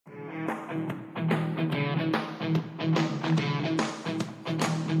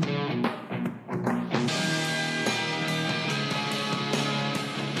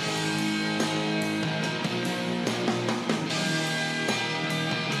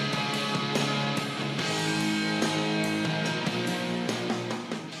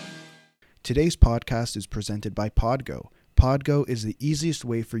Today's podcast is presented by Podgo. Podgo is the easiest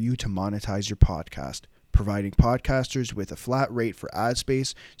way for you to monetize your podcast, providing podcasters with a flat rate for ad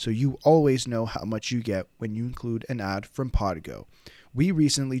space so you always know how much you get when you include an ad from Podgo. We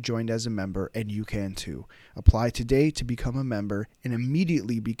recently joined as a member and you can too. Apply today to become a member and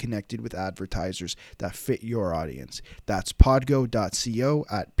immediately be connected with advertisers that fit your audience. That's podgo.co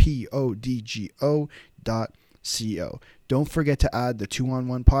at podgo.co. Don't forget to add the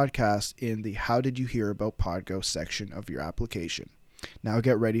 2-on-1 podcast in the How Did You Hear About Podgo section of your application. Now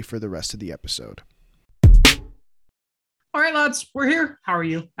get ready for the rest of the episode. All right, lads, we're here. How are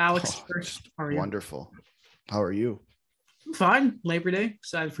you? Alex, first. How are you? Wonderful. How are you? I'm fine. Labor Day.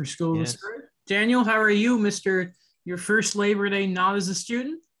 Excited for school to start. Daniel, how are you, Mr. Your first Labor Day not as a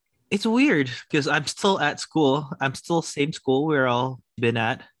student? It's weird because I'm still at school. I'm still same school we're all been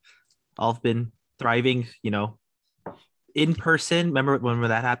at. All been thriving, in person. Remember when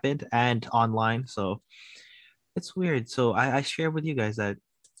that happened, and online. So it's weird. So I share with you guys that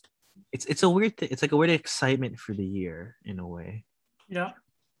it's a weird thing. It's like a weird excitement for the year in a way. Yeah.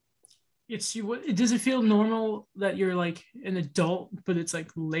 Does it feel normal that you're like an adult, but it's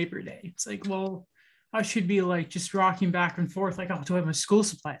like Labor Day? It's like, well, I should be like just rocking back and forth, like, oh, do I have my school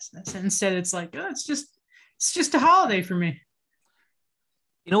supplies? And instead, it's like, oh, it's just a holiday for me.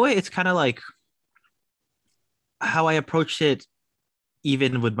 In a way, it's kind of like how I approached it,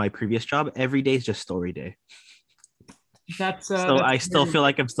 even with my previous job. Every day is just story day. So I still feel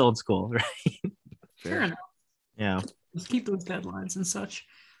like I'm still in school, right? Fair enough. Yeah. Let's keep those deadlines and such.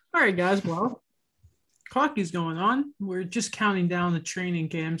 All right, guys. Well, hockey's going on. We're just counting down the training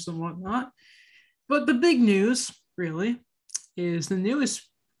camps and whatnot. But the big news, really, is the newest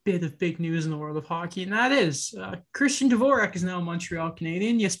bit of big news in the world of hockey, and that is Christian Dvorak is now a Montreal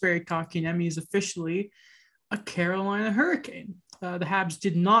Canadian. Jesperi Kotkaniemi is officially a Carolina Hurricane. The Habs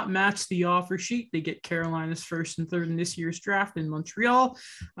did not match the offer sheet. They get Carolina's first and third in this year's draft in Montreal.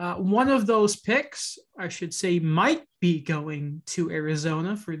 One of those picks, I should say, might be going to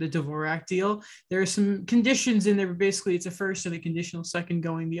Arizona for the Dvorak deal. There are some conditions in there, but basically it's a first and a conditional second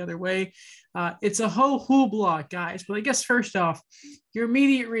going the other way. It's a whole hoopla, guys. But I guess first off, your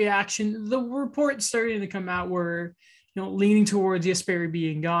immediate reaction, the reports starting to come out were leaning towards Jesperi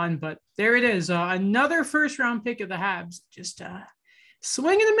being gone, but there it is. Another first-round pick of the Habs. Just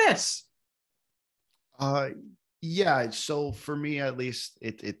swing and a miss. Yeah. So for me, at least,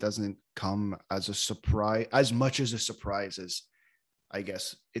 it doesn't come as a surprise, as much as a surprise as I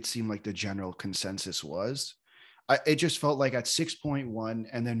guess it seemed like the general consensus was. It just felt like at 6.1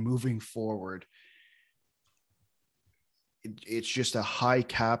 and then moving forward, it's just a high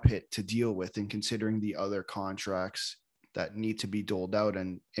cap hit to deal with, and considering the other contracts that need to be doled out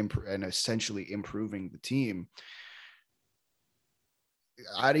and essentially improving the team.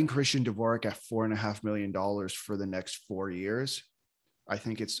 Adding Christian Dvorak at $4.5 million for the next 4 years, I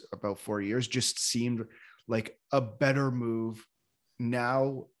think it's about 4 years, just seemed like a better move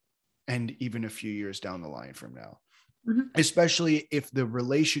now and even a few years down the line from now. Mm-hmm. Especially if the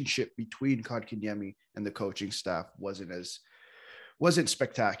relationship between Kotkaniemi and the coaching staff wasn't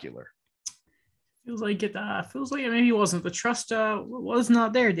spectacular. Feels like maybe it wasn't. The trust was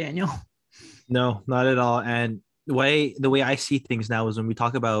not there, Daniel. No, not at all. And the way I see things now is when we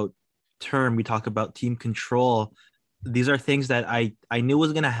talk about term, we talk about team control. These are things that I knew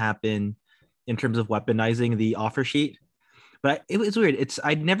was going to happen in terms of weaponizing the offer sheet. But it's weird.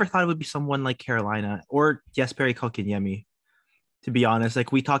 I never thought it would be someone like Carolina or Jesperi Kotkaniemi, to be honest.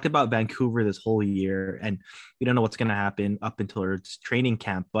 Like, we talked about Vancouver this whole year, and we don't know what's going to happen up until its training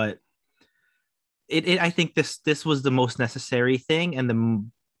camp. But I think this was the most necessary thing and the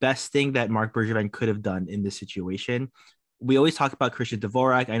best thing that Marc Bergevin could have done in this situation. We always talk about Christian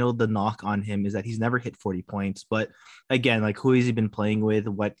Dvorak. I know the knock on him is that he's never hit 40 points. But again, like, who has he been playing with?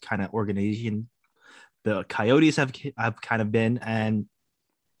 What kind of organization the Coyotes have kind of been, and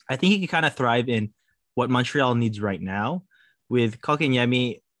I think he can kind of thrive in what Montreal needs right now. With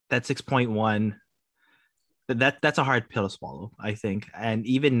Kotkaniemi, that 6.1, that's a hard pill to swallow, I think. And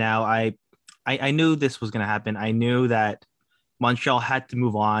even now, I knew this was going to happen. I knew that Montreal had to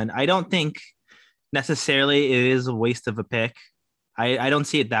move on. I don't think necessarily it is a waste of a pick. I don't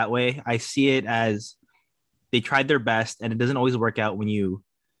see it that way. I see it as they tried their best, and it doesn't always work out when you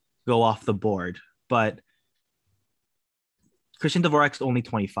go off the board. But Christian Dvorak's only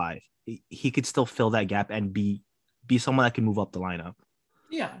 25. He could still fill that gap and be someone that can move up the lineup.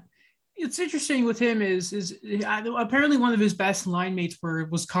 Yeah. It's interesting with him is apparently one of his best line mates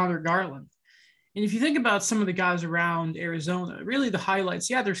was Connor Garland. And if you think about some of the guys around Arizona, really the highlights,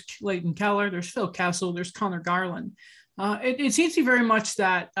 there's Clayton Keller, there's Phil Kessel, there's Connor Garland. It seems to be very much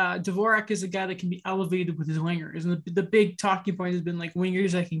that Dvorak is a guy that can be elevated with his wingers. And the big talking point has been like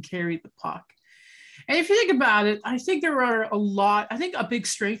wingers that can carry the puck. And if you think about it, I think there are a lot. I think a big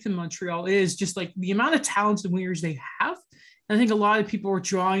strength in Montreal is just like the amount of talented wingers they have. And I think a lot of people are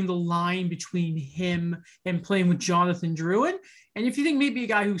drawing the line between him and playing with Jonathan Drouin. And if you think maybe a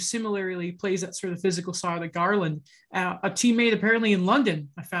guy who similarly plays that sort of physical side of Garland, a teammate apparently in London,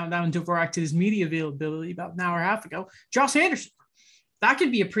 I found out in Dvorak to his media availability about an hour and a half ago, Josh Anderson. That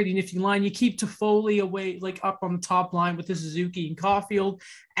could be a pretty nifty line. You keep Toffoli away, like up on the top line with the Suzuki and Caulfield.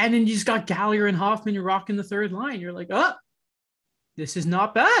 And then you just got Gallagher and Hoffman. You're rocking the third line. You're like, oh, this is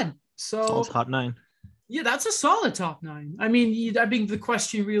not bad. So top 9. Yeah, that's a solid top 9. I mean, I think the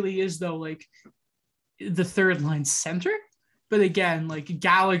question really is, though, like the third line center. But again, like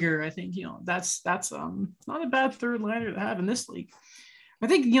Gallagher, I think, that's not a bad third liner to have in this league. I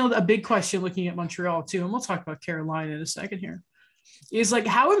think, a big question looking at Montreal, too, and we'll talk about Carolina in a second here, is like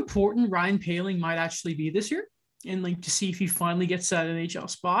how important Ryan Poehling might actually be this year, and like to see if he finally gets that NHL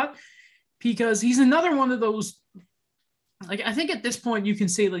spot, because he's another one of those, like, I think at this point you can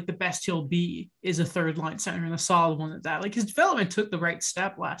say like the best he'll be is a third line center and a solid one at that. Like his development took the right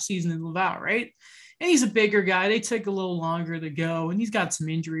step last season in Laval, right? And he's a bigger guy. They take a little longer to go, and he's got some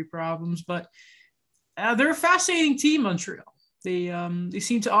injury problems, but they're a fascinating team, Montreal. They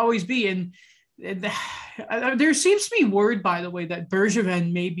seem to always be, and there seems to be word, by the way, that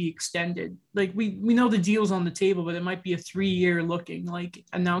Bergevin may be extended. Like we know the deal's on the table, but it might be a 3-year looking, like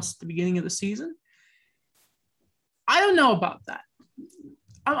announced at the beginning of the season. I don't know about that.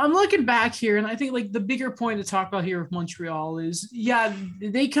 I'm looking back here, and I think like the bigger point to talk about here with Montreal is, yeah,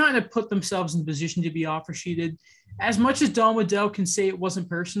 they kind of put themselves in the position to be offer sheeted. As much as Don Waddell can say it wasn't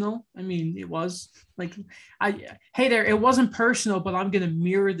personal, I mean, it was. Like, it wasn't personal, but I'm going to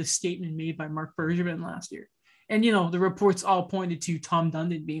mirror the statement made by Marc Bergevin last year. And, the reports all pointed to Tom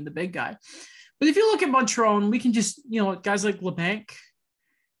Dundon being the big guy. But if you look at Montreal, and we can just, guys like LeBanc,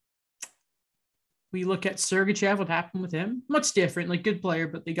 we look at Sergachev, what happened with him. Much different, like good player,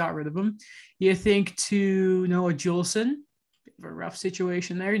 but they got rid of him. You think to Noah Juleson, a rough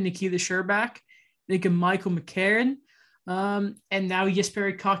situation there. Nikita Sherbak, think of Michael McCarron. And now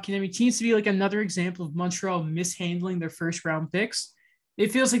Jesperi Kotkaniemi. It seems to be like another example of Montreal mishandling their first round picks.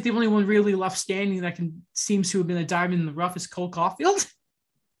 It feels like the only one really left standing that seems to have been a diamond in the rough is Cole Caulfield.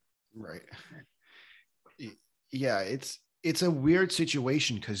 Right. Yeah, it's a weird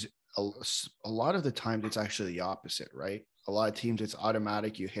situation because a lot of the time it's actually the opposite, right? A lot of teams, it's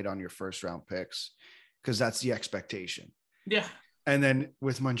automatic. You hit on your first round picks because that's the expectation. Yeah. And then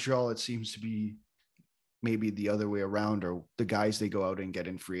with Montreal, it seems to be maybe the other way around, or the guys they go out and get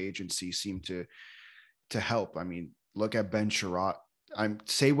in free agency seem to help. I mean, look at Ben Sherratt.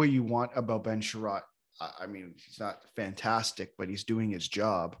 Say what you want about Ben Sherratt. I mean, he's not fantastic, but he's doing his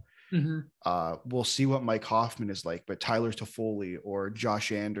job. Mm-hmm. We'll see what Mike Hoffman is like, but Tyler Toffoli or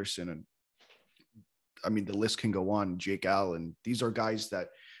Josh Anderson, and I mean, the list can go on. Jake Allen. These are guys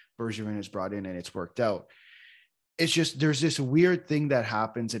that Bergevin has brought in, and it's worked out. It's just there's this weird thing that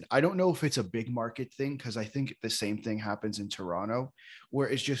happens, and I don't know if it's a big market thing, because I think the same thing happens in Toronto, where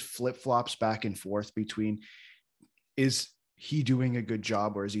it's just flip-flops back and forth between is he doing a good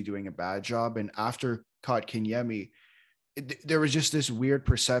job or is he doing a bad job? And after Kotkaniemi, there was just this weird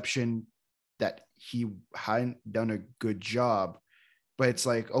perception that he hadn't done a good job. But it's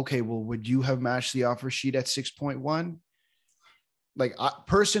like, okay, well, would you have matched the offer sheet at 6.1? Like,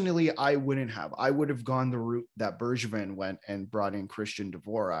 personally, I wouldn't have. I would have gone the route that Bergevin went and brought in Christian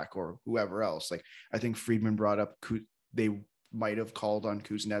Dvorak or whoever else. Like, I think Friedman brought up they might have called on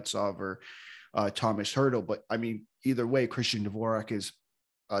Kuznetsov or Thomas Hertl. But, I mean, either way, Christian Dvorak is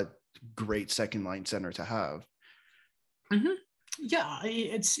a great second-line center to have. Mm-hmm. Yeah,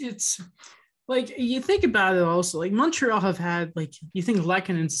 it's like you think about it also, like Montreal have had, like, you think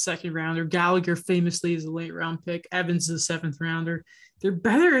Lekkonen's a second rounder, Gallagher famously is a late round pick, Evans is a 7th rounder. They're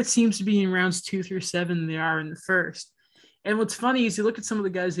better, it seems to be, in rounds 2 through 7 than they are in the first. And what's funny is you look at some of the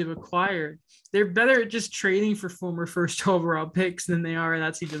guys they've acquired, they're better at just trading for former first overall picks than they are at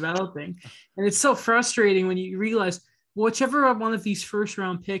actually developing. And it's so frustrating when you realize whichever one of these first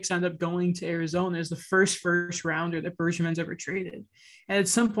round picks end up going to Arizona is the first rounder that Bergevin's ever traded. And at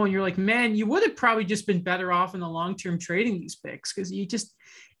some point you're like, man, you would have probably just been better off in the long-term trading these picks, because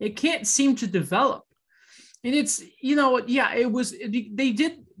it can't seem to develop. And it's, Bergevin's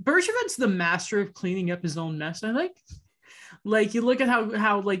the master of cleaning up his own mess. I Like you look at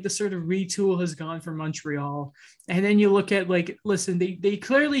how like the sort of retool has gone for Montreal, and then you look at like, listen, they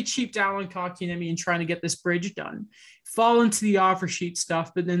clearly cheaped out on Kotkaniemi and trying to get this bridge done, fall into the offer sheet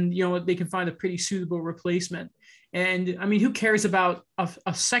stuff, but then they can find a pretty suitable replacement. And I mean, who cares about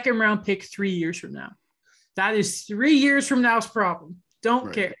a second round pick 3 years from now? That is 3 years from now's problem.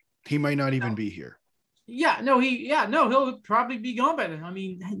 Don't care. He might not even be here. He'll probably be gone by then. I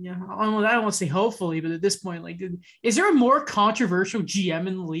mean, I don't want to say hopefully, but at this point, like, is there a more controversial GM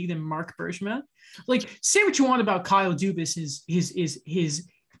in the league than Marc Bergevin? Like, say what you want about Kyle Dubas, his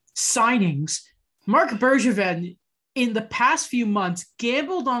signings. Marc Bergevin in the past few months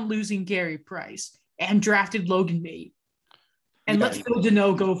gambled on losing Gary Price and drafted Logan May. And let Phil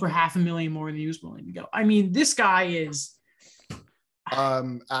Deneau go for $500,000 more than he was willing to go. I mean, this guy is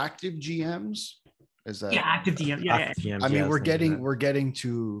active GMs. Is that active DM? Yeah. I mean, we're getting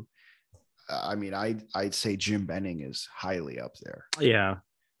to. I mean, I'd say Jim Benning is highly up there. Yeah,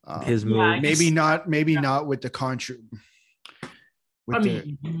 his move. Maybe not with the contra. I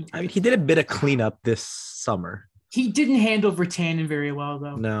mean, he did a bit of cleanup this summer. He didn't handle Virtanen very well,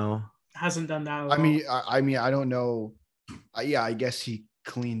 though. No, hasn't done that. I mean, I don't know. I guess he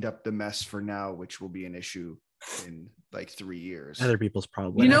cleaned up the mess for now, which will be an issue in like 3 years. Other people's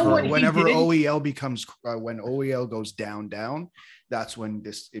problem. Whenever OEL becomes when OEL goes down, that's when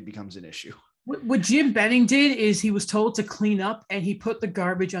it becomes an issue. What Jim Benning did is he was told to clean up and he put the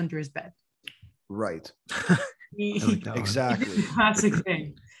garbage under his bed. Right. Exactly. Classic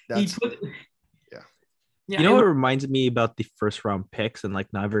thing. You know what reminds me about the first round picks and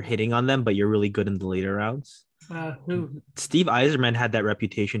like never hitting on them, but you're really good in the later rounds? Who? Steve Yzerman had that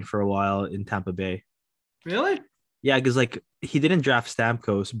reputation for a while in Tampa Bay. Really? Yeah, because like he didn't draft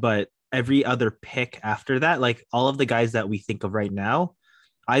Stamkos, but every other pick after that, like all of the guys that we think of right now,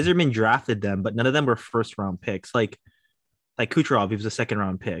 Yzerman drafted them, but none of them were first round picks. Like Kucherov, he was a second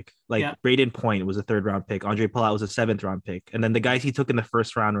round pick. Braden Point was a third round pick. Andre Palat was a seventh round pick. And then the guys he took in the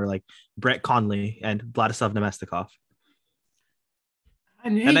first round were like Brett Conley and Vladislav Nemestikov.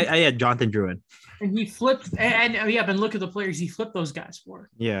 And I had Jonathan Drouin. And he flipped, and look at the players he flipped those guys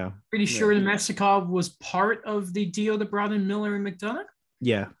for. Yeah. Pretty sure Nemestikov was part of the deal that brought in Miller and McDonough.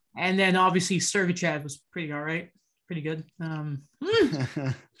 Yeah. And then obviously Sergachev was pretty all right. Pretty good.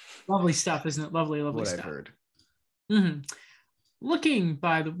 Lovely stuff, isn't it? Lovely what stuff. I've heard. Mm-hmm. Looking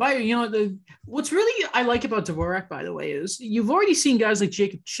what's really I like about Dvorak, by the way, is you've already seen guys like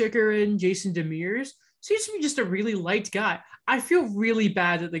Jacob Chikrin, Jason Demers. Seems to be just a really light guy. I feel really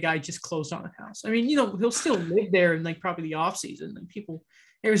bad that the guy just closed on a house. I mean, he'll still live there in like probably the off season. And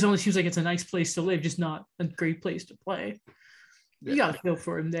Arizona seems like it's a nice place to live, just not a great place to play. You got to feel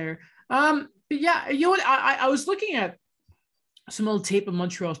for him there. But yeah, you know what? I was looking at some old tape of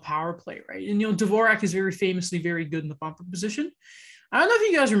Montreal's power play, right? And Dvorak is very famously very good in the bumper position. I don't know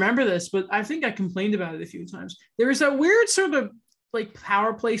if you guys remember this, but I think I complained about it a few times. There was that weird sort of like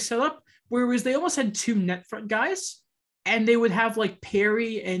power play setup where they almost had two net front guys, and they would have like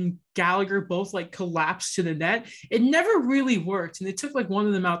Perry and Gallagher both like collapse to the net. It never really worked, and they took like one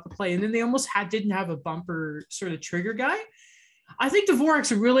of them out to play, and then they almost didn't have a bumper sort of trigger guy. I think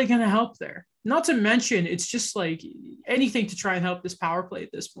Dvorak's really going to help there. Not to mention, it's just like anything to try and help this power play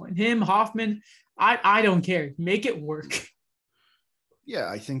at this point. Him, Hoffman, I don't care. Make it work. Yeah,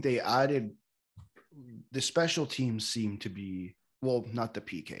 I think they added the special teams seem to be, well, not the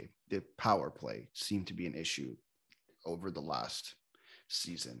PK, the power play seemed to be an issue over the last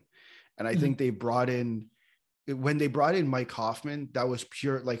season. And I think they brought in, when they brought in Mike Hoffman, that was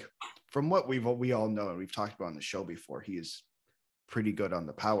pure, like from what we all know, and we've talked about on the show before, he is pretty good on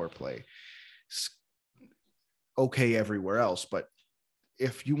the power play. Okay everywhere else, but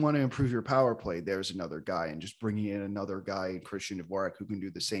if you want to improve your power play, there's another guy, and just bringing in another guy, Christian Dvorak, who can do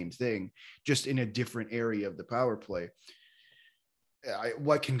the same thing, just in a different area of the power play.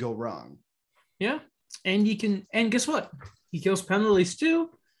 What can go wrong? Yeah. And guess what? He kills penalties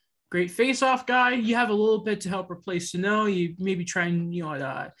too. Great face-off guy. You have a little bit to help replace Sano. You maybe try and,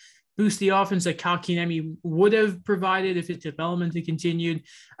 boost the offense that Kotkaniemi would have provided if his development had continued.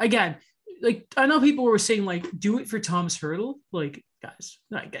 Again, like I know people were saying, like, do it for Thomas Hertl. Like, guys,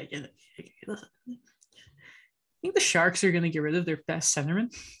 I think the Sharks are going to get rid of their best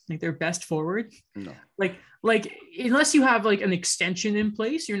centerman, like their best forward. No. Like unless you have like an extension in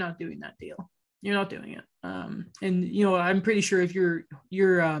place, you're not doing that deal. You're not doing it. And I'm pretty sure if you're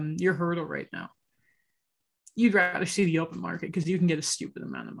Hertl right now, you'd rather see the open market because you can get a stupid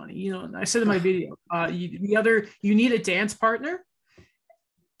amount of money. And I said in my video, you need a dance partner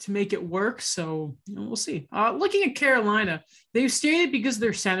to make it work. So we'll see. Looking at Carolina, they've stated because of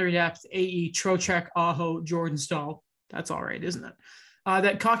their center depth, AE, Trocheck, Aho, Jordan Staal, That's all right, isn't it?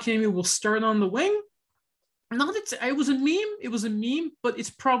 That Kotkaniemi will start on the wing. Not that it was a meme. It was a meme, but it's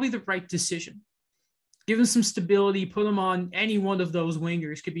probably the right decision. Give him some stability. Put him on any one of those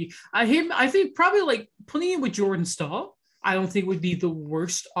wingers. Could be him. I think probably like putting him with Jordan Staal. I don't think would be the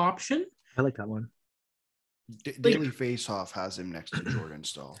worst option. I like that one. Daily Faceoff has him next to Jordan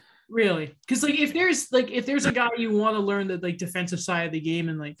Staal. Really? Because like if there's a guy you want to learn the like defensive side of the game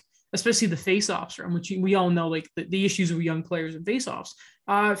and like especially the faceoffs from, which we all know like the issues with young players and faceoffs,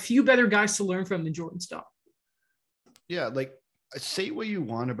 few better guys to learn from than Jordan Staal. Yeah, like say what you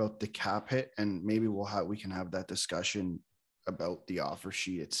want about the cap hit, and maybe we can have that discussion about the offer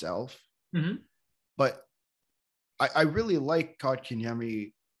sheet itself. Mm-hmm. But I really like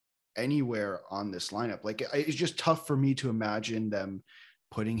Kotkaniemi anywhere on this lineup. Like it's just tough for me to imagine them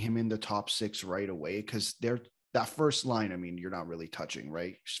putting him in the top 6 right away, because they're that first line. I mean, you're not really touching,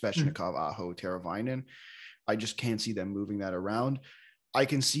 right? Svechnikov, Aho, Teravainen. I just can't see them moving that around. I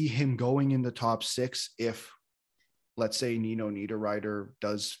can see him going in the top 6 if, let's say, Nino Niederreiter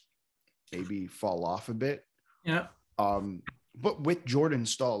does maybe fall off a bit. Yeah. But with Jordan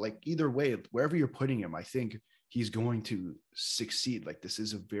Staal, like either way, wherever you're putting him, I think he's going to succeed. Like this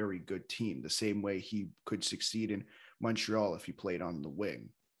is a very good team, the same way he could succeed in Montreal if he played on the wing.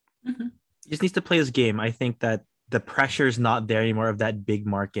 Mm-hmm. He just needs to play his game. I think that the pressure is not there anymore of that big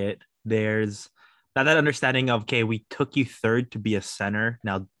market. There's not that understanding of, okay, we took you third to be a center.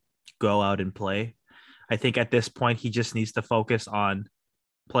 Now go out and play. I think at this point, he just needs to focus on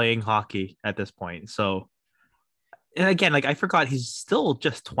playing hockey at this point. So, and again, like I forgot, he's still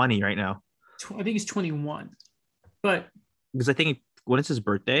just 20 right now. I think he's 21, but because I think when is his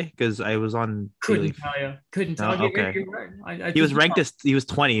birthday? Because I was on. Couldn't tell you. Okay. You're right. He was ranked as he was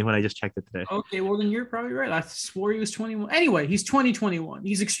 20 when I just checked it today. Okay, well then you're probably right. I swore he was 21. Anyway, he's 2021.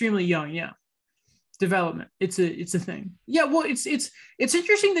 He's extremely young. Yeah, development. It's a thing. Yeah, well, it's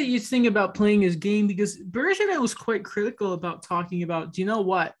interesting that you think about playing his game, because Bergevin was quite critical about talking about. Do you know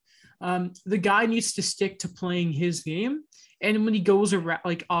what? The guy needs to stick to playing his game, and when he goes around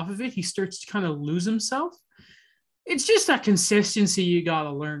like off of it, he starts to kind of lose himself. It's just that consistency you got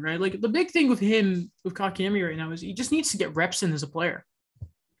to learn, right? Like the big thing with him, with Kotkaniemi right now, is he just needs to get reps in as a player.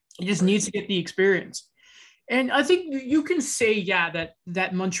 He just needs to get the experience. And I think you can say, yeah,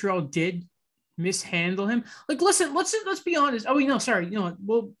 that Montreal did mishandle him. Like, listen, let's be honest. Oh, sorry. You know what?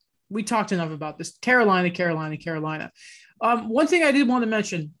 Well, we talked enough about this. Carolina. One thing I did want to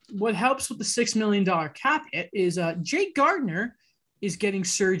mention, what helps with the $6 million cap hit is Jake Gardiner is getting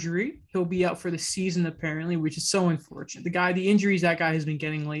surgery. He'll be out for the season, apparently, which is so unfortunate. The injuries that guy has been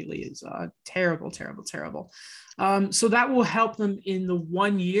getting lately is terrible. So that will help them in the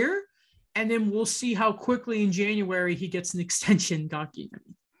 1 year, and then we'll see how quickly in January he gets an extension.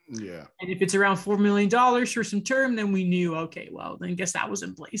 Yeah. And if it's around $4 million for some term, then we knew, okay, well, then I guess that was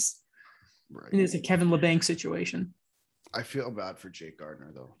in place. Right. And it's a Kevin LeBanc situation. I feel bad for Jake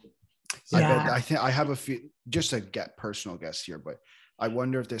Gardiner, though. Yeah. I think I have a few, just a personal guess here, but I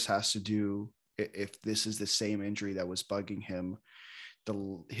wonder if this has to do, if this is the same injury that was bugging him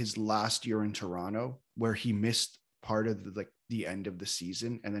his last year in Toronto, where he missed part of the end of the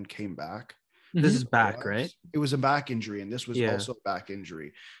season and then came back. This is back, right? It was a back injury, and this was also a back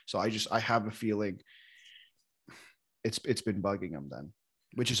injury. So I have a feeling it's been bugging him then,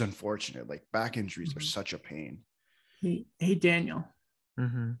 which is unfortunate. Like back injuries are such a pain. Hey Daniel.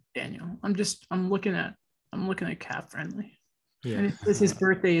 Mm-hmm. Daniel, I'm looking at Cap Friendly. Yeah. And it says his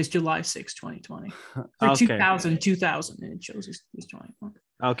birthday is July 6, 2020. Okay. 2000, and it shows he's 21.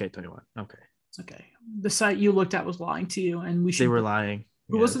 Okay, 21. Okay. It's okay. The site you looked at was lying to you, and They were lying.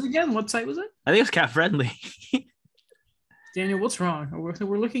 Who was it again? What site was it? I think it's Cap Friendly. Daniel, what's wrong?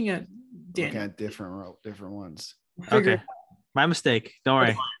 We're looking at Daniel. Looking at different ones. Okay. My mistake. Don't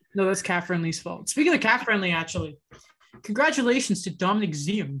worry. No, that's Cap Friendly's fault. Speaking of Cap Friendly, actually, congratulations to Dominic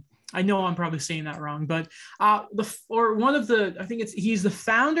Ziem. I know I'm probably saying that wrong, but he's the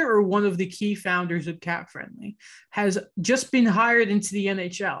founder or one of the key founders of Cap Friendly, has just been hired into the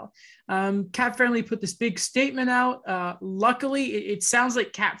NHL. Cap Friendly put this big statement out. Luckily, it sounds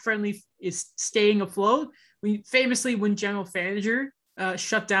like Cap Friendly is staying afloat. Famously, when General Manager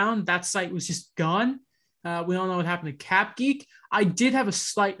shut down, that site was just gone. We all know what happened to Cap Geek. I did have a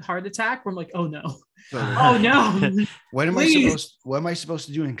slight heart attack where I'm like, oh no. Oh no. What am I supposed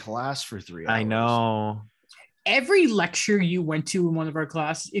to do in class for 3 hours? I know. Every lecture you went to in one of our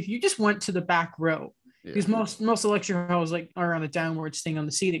classes, if you just went to the back row, because most of the lecture halls are on a downwards thing on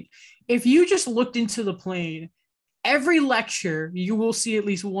the seating. If you just looked into the plane, every lecture you will see at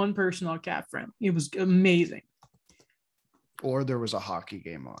least one person on Cap Friendly. It was amazing. Or there was a hockey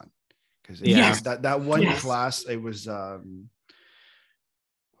game on. because Yes. that one Yes. class, it was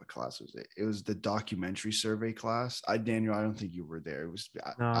what class was it? It was the documentary survey class. Daniel, I don't think you were there. It was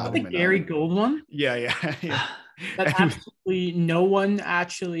No. Adam The and Gary I. Gold one. Yeah. That And we- absolutely no one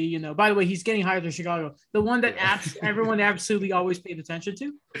actually, by the way, he's getting hired to Chicago. The one that everyone absolutely always paid attention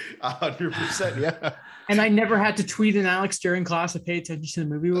to. 100%, yeah. And I never had to tweet an Alex during class to pay attention to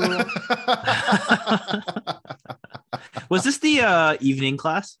the movie. Was this the evening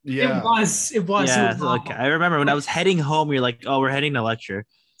class? Yeah. It was. It was Yeah. awful. Okay. I remember when I was heading home, you're like, "Oh, we're heading to lecture."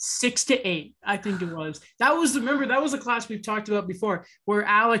 6 to 8, I think it was. That was the class we've talked about before, where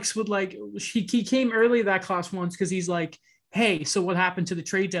Alex would he came early that class once because he's like, hey, so what happened to the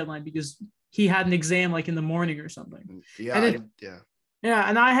trade deadline? Because he had an exam like in the morning or something. Yeah. And Yeah,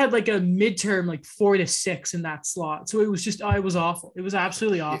 and I had like a midterm like 4 to 6 in that slot. So it was just it was awful. It was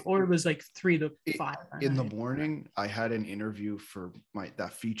absolutely awful. Or it was like 3 to 5. In the morning, I had an interview for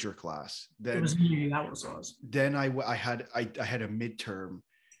that feature class. Then it was me. That was us. Then I had a midterm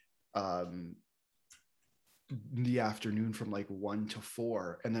in the afternoon from like 1 to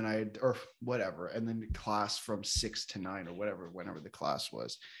 4, and then or whatever, and then class from 6 to 9 or whatever, whenever the class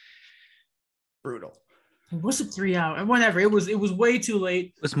was. Brutal. It wasn't 3 hours, whatever. It was way too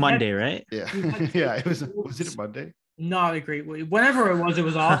late. It was Monday, right? Yeah. Yeah, it was it a Monday? Not a great way. Whenever it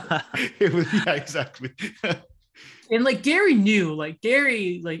was awful. It was, yeah, exactly. And like Gary knew, and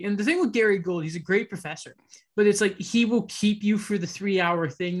the thing with Gary Gould, he's a great professor, but it's like he will keep you for the 3-hour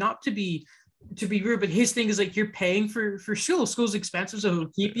thing, not to be rude, but his thing is like you're paying for school's expensive, so he'll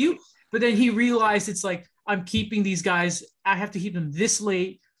keep you. But then he realized it's like I'm keeping these guys, I have to keep them this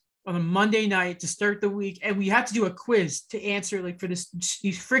late on a Monday night to start the week, and we had to do a quiz to answer like for these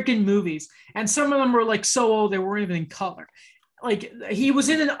freaking movies, and some of them were like so old they weren't even in color. Like he was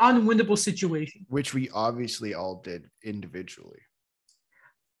in an unwinnable situation, which we obviously all did individually.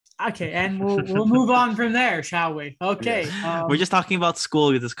 Okay, and we'll move on from there, shall we? Okay, Yes. We're just talking about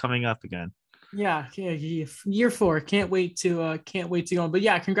school because it's coming up again. Yeah, year 4. Can't wait to go on. But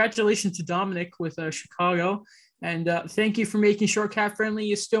yeah, congratulations to Dominic with Chicago, and thank you for making Shortcat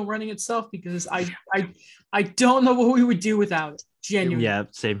Friendly is still running itself, because I don't know what we would do without it. Genuinely. Yeah,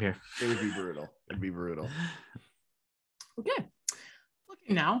 same here. It would be brutal. It'd be brutal. Okay,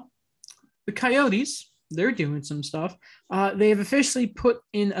 looking now, the Coyotes, they're doing some stuff. They have officially put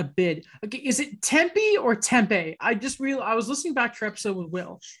in a bid. Okay, is it Tempe or Tempe? I was listening back to our episode with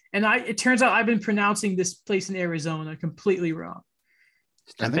Will, and it turns out I've been pronouncing this place in Arizona completely wrong.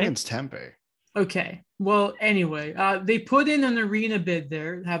 I think it's Tempe. Okay. Well, anyway, they put in an arena bid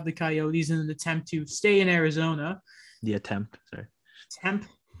there, have the Coyotes in an attempt to stay in Arizona. The attempt, sorry.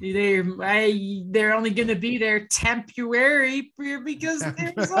 They're only going to be there temporary because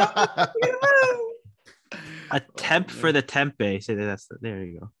Arizona. A temp for the Tempe. Say there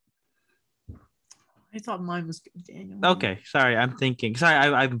you go. I thought mine was good, Daniel. Okay, sorry. I'm thinking.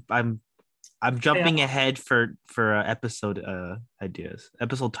 Sorry, I'm jumping ahead for episode ideas,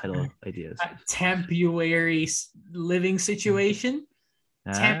 episode title ideas. Temporary living situation.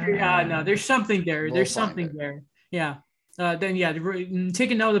 Temporary. No, there's something there. There's something there. Yeah. Then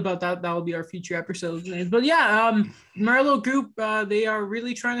take a note about that. That will be our future episodes. But yeah, Merlot Group. They are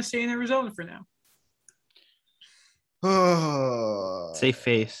really trying to stay in Arizona for now. Safe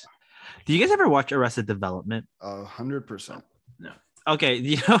face. Do you guys ever watch Arrested Development? 100%. No. Okay,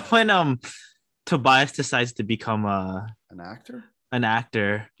 you know when Tobias decides to become an actor? An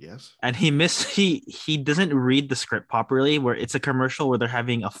actor. Yes. And he doesn't read the script properly, where it's a commercial where they're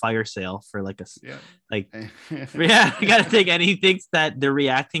having a fire sale for you gotta think, and he thinks that they're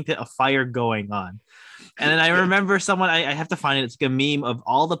reacting to a fire going on. And then I remember someone, I have to find it, it's like a meme of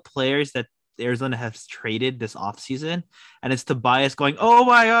all the players that Arizona has traded this offseason, and it's Tobias going, "Oh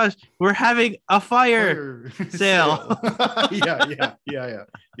my gosh, we're having a fire sale."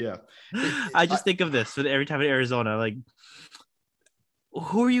 Yeah. I just think of this every time in Arizona, like,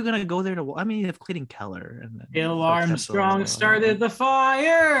 who are you gonna go there to? I mean, you have Clayton Keller and then Bill Armstrong started the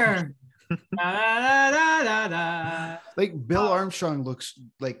fire. Da, da, da. Like Bill Armstrong looks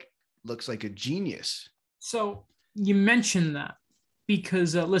like a genius. So you mentioned that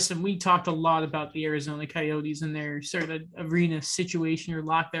because listen, we talked a lot about the Arizona Coyotes and their sort of arena situation or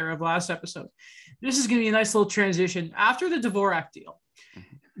lack thereof last episode. This is going to be a nice little transition after the Dvorak deal.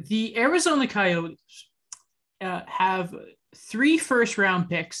 The Arizona Coyotes have 3 first-round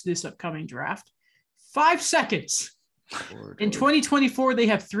picks this upcoming draft, 5 seconds. In 2024, they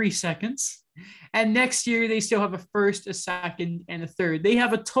have 3 seconds. And next year, they still have a first, a second, and a third. They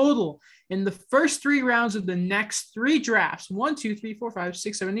have a total in the first 3 rounds of the next 3 drafts 1, 2, 3, 4, 5,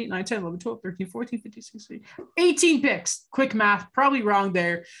 6, 7, 8, 9, 10, 11, 12, 13, 14, 15, 16, 18 picks. Quick math, probably wrong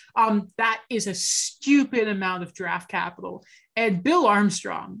there. That is a stupid amount of draft capital. And Bill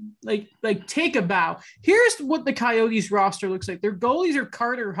Armstrong, like take a bow. Here's what the Coyotes roster looks like. Their goalies are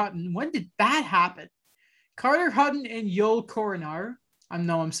Carter Hutton. When did that happen? Carter Hutton and Yoel Coronar. I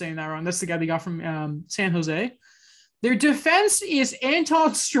know I'm saying that wrong. That's the guy they got from San Jose. Their defense is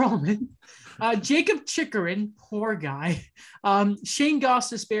Anton Stroman, Jacob Chikrin, poor guy, Shane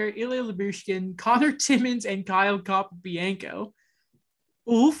Gostisbehere, Ilya Lyubushkin, Connor Timmins, and Kyle Capobianco.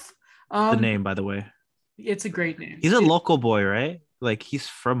 Oof. The name, by the way. It's a great name. He's a local boy, right? Like, he's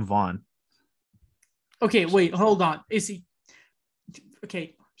from Vaughan. Okay, wait, hold on. Is he?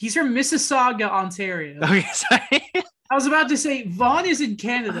 Okay, he's from Mississauga, Ontario. Okay, sorry. I was about to say Vaughan is in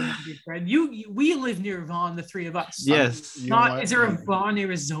Canada, my good friend. We live near Vaughan, the 3 of us. Yes. Is there a Vaughan,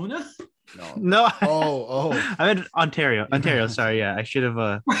 Arizona? No. Oh. I meant Ontario. Ontario. Sorry. Yeah, I should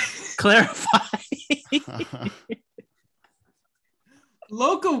have clarified.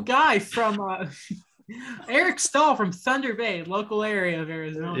 Local guy from Eric Stahl from Thunder Bay, local area of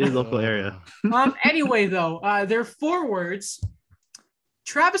Arizona. It is local area. Anyway, though, their forwards: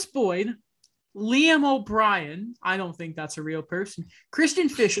 Travis Boyd, Liam O'Brien, I don't think that's a real person, Christian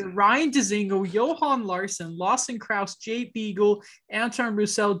Fisher, Ryan Dzingel, Johan Larsson, Lawson Krause, Jay Beagle, Anton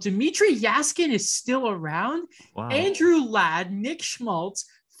Roussel, Dmitry Yaskin is still around, Wow. Andrew Ladd, Nick Schmaltz,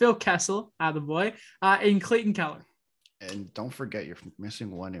 Phil Kessel, attaboy, and Clayton Keller. And don't forget, you're missing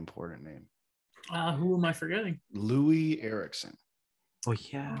one important name. Who am I forgetting? Louis Eriksson. Oh,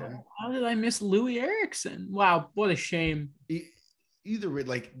 yeah. Okay. How did I miss Louis Eriksson? Wow, what a shame. Either way,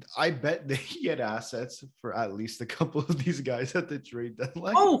 like, I bet they get assets for at least a couple of these guys at the trade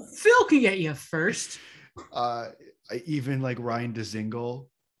deadline. Oh, Phil can get you first. Even like Ryan Dzingel.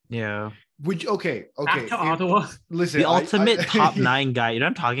 Yeah. Which okay. Back to Ottawa. Listen, The ultimate top 9 guy. You know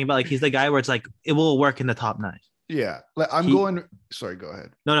what I'm talking about? Like, he's the guy where it's like, it will work in the top 9. Yeah, like Sorry, go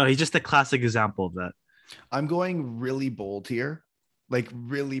ahead. No, he's just a classic example of that. I'm going really bold here, like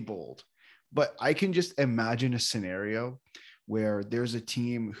really bold. But I can just imagine a scenario where there's a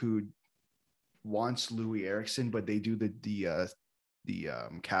team who wants Louis Eriksson, but they do the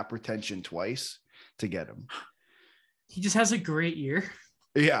cap retention twice to get him. He just has a great year.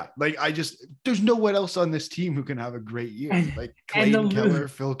 Yeah, like there's no one else on this team who can have a great year. Like and Clayton Keller,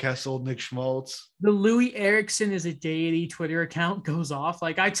 Phil Kessel, Nick Schmaltz. The Louis Eriksson is a deity Twitter account goes off.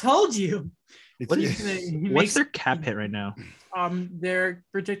 Like, I told you. What's their cap hit right now? Their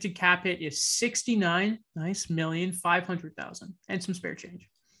projected cap hit is $69,500,000 and some spare change.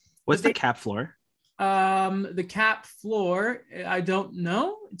 What's the cap floor? The cap floor, I don't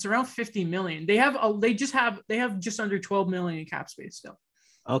know. It's around 50 million. They have just under 12 million in cap space still.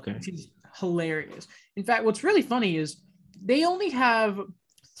 Okay. Which is hilarious. In fact, what's really funny is they only have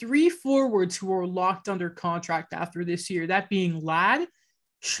 3 forwards who are locked under contract after this year. That being Ladd,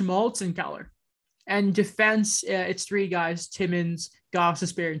 Schmaltz, and Keller. And defense, it's 3 guys: Timmins,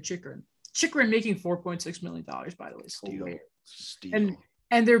 Gostisbehere, and Chikrin. Chikrin making $4.6 million, by the way. Steal.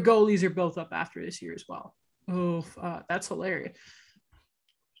 And their goalies are both up after this year as well. Oh, that's hilarious.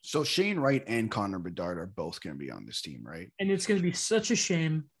 So Shane Wright and Connor Bedard are both going to be on this team, right? And it's going to be such a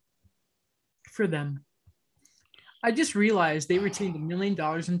shame for them. I just realized they retained $1 million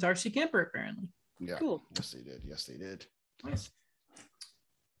in Darcy Kemper, apparently. Yeah. Cool. Yes, they did. Nice.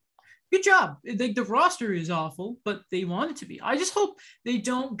 Good job. The roster is awful, but they want it to be. I just hope they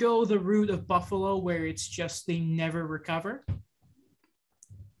don't go the route of Buffalo where it's just they never recover.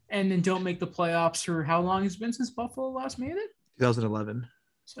 And then don't make the playoffs for how long it's been since Buffalo last made it? 2011.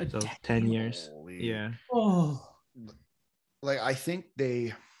 So 10 years. Holy. Yeah. Oh. Like, I think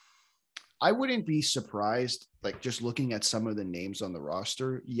I wouldn't be surprised, like, just looking at some of the names on the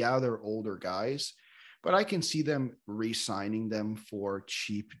roster. Yeah, they're older guys, but I can see them re-signing them for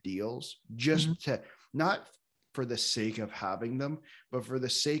cheap deals, just to, not for the sake of having them, but for the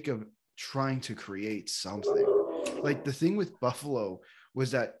sake of trying to create something. Like, the thing with Buffalo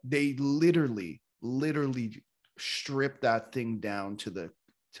was that they literally stripped that thing down to the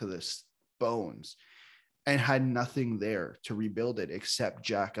bones and had nothing there to rebuild it except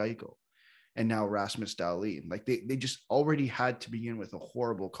Jack Eichel and now Rasmus Dahlin. Like, they just already had to begin with a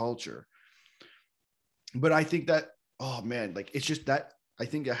horrible culture. But I think that, oh man, like, it's just that I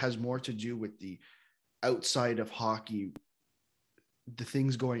think it has more to do with the outside of hockey, the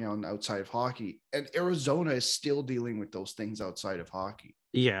things going on outside of hockey, and Arizona is still dealing with those things outside of hockey.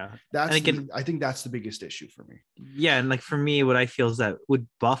 Yeah. I think that's the biggest issue for me. Yeah. And like, for me, what I feel is that with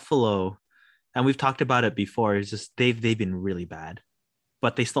Buffalo, and we've talked about it before. It's just they've been really bad,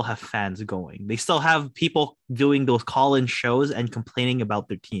 but they still have fans going. They still have people doing those call-in shows and complaining about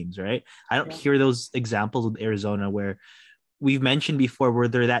their teams, right? I don't hear those examples with Arizona where we've mentioned before where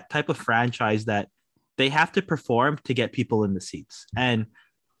they're that type of franchise that they have to perform to get people in the seats. And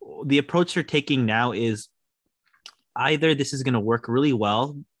the approach they're taking now is either this is going to work really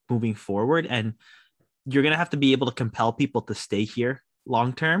well moving forward and you're going to have to be able to compel people to stay here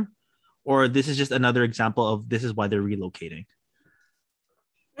long term, or this is just another example of this is why they're relocating.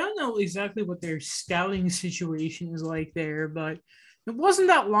 I don't know exactly what their scouting situation is like there, but it wasn't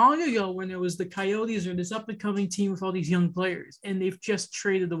that long ago when it was the Coyotes or this up-and-coming team with all these young players, and they've just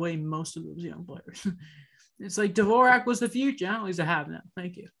traded away most of those young players. It's like Dvorak was the future. Now he's a have now.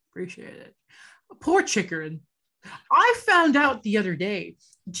 Thank you. Appreciate it. Poor Chychrun. I found out the other day.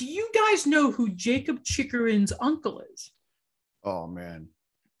 Do you guys know who Jacob Chychrun's uncle is? Oh, man.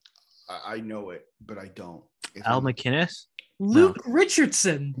 I know it, but I don't. Al McInnes? Luke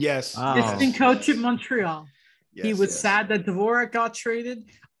Richardson. Yes. Assistant coach at Montreal. Yes, he was sad that Dvorak got traded.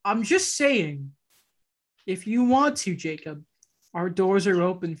 I'm just saying, if you want to, Jacob, our doors are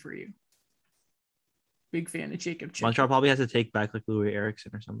open for you. Big fan of Jacob Chychrun. Montreal probably has to take back like Louis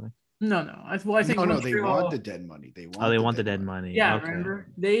Eriksson or something. No. I think no, Montreal, they want the dead money. They want the dead money. Yeah, okay. remember?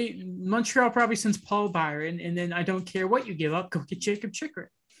 Montreal probably sends Paul Byron, and then I don't care what you give up, go get Jacob Chychrun.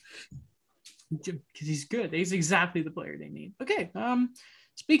 Because he's good. He's exactly the player they need. Okay.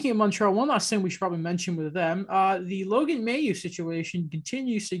 Speaking of Montreal, one last thing we should probably mention with them, the Logan Mailloux situation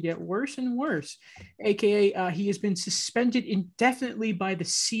continues to get worse and worse. AKA, he has been suspended indefinitely by the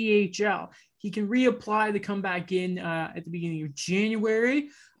CHL. He can reapply to come back in at the beginning of January.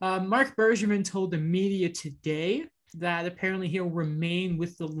 Mark Bergevin told the media today that apparently he'll remain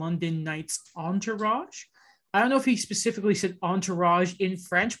with the London Knights entourage. I don't know if he specifically said entourage in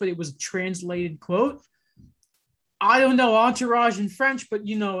French, but it was a translated quote. I don't know entourage in French, but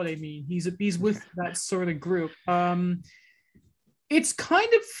you know what I mean. He's with that sort of group. It's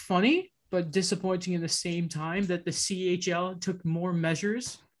kind of funny, but disappointing at the same time that the CHL took more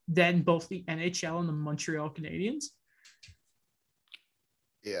measures than both the NHL and the Montreal Canadiens.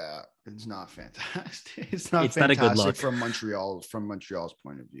 Yeah, it's not fantastic. It's not a good look from Montreal's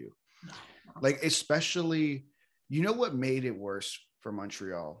point of view. Like, especially, you know what made it worse for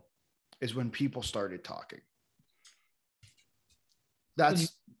Montreal is when people started talking.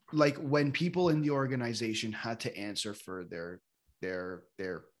 That's like when people in the organization had to answer for their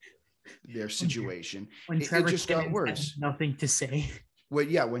situation. When it just Timmins got worse. had nothing to say.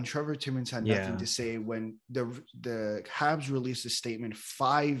 When Trevor Timmins had nothing to say, when the Habs released a statement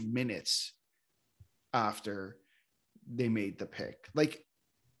 5 minutes after they made the pick, like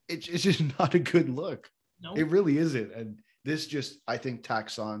it's just not a good look. Nope. It really isn't, and this just I think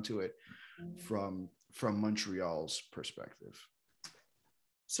tacks on to it from Montreal's perspective.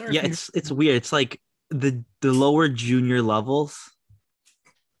 Sorry, yeah, it's weird. It's like the lower junior levels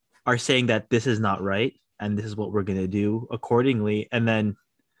are saying that this is not right and this is what we're gonna do accordingly, and then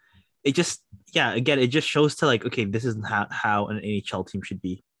it just it just shows to like, okay, this isn't how an NHL team should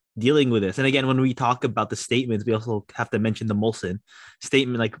be dealing with this. And again, when we talk about the statements, we also have to mention the Molson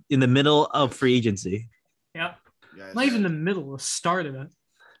statement, like in the middle of free agency. Yeah, Yes. not even the middle, the start of it.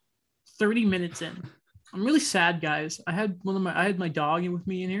 30 minutes in. I'm really sad, guys. I had my dog with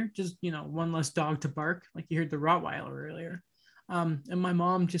me in here, just one less dog to bark, like you heard the Rottweiler earlier. And my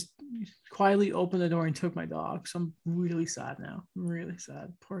mom just quietly opened the door and took my dog. So I'm really sad now. I'm really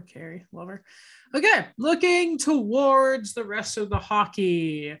sad. Poor Carrie. Love her. Okay. Looking towards the rest of the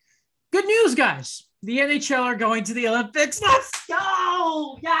hockey. Good news, guys. The NHL are going to the Olympics. Let's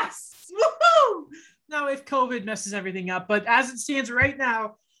go. Yes. Woohoo. Now, if COVID messes everything up, but as it stands right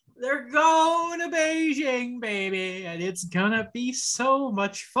now, they're going to Beijing, baby, and it's gonna be so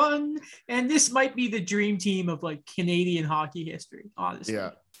much fun. And this might be the dream team of like Canadian hockey history, honestly.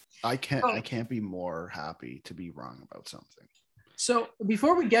 Yeah, I can't be more happy to be wrong about something. So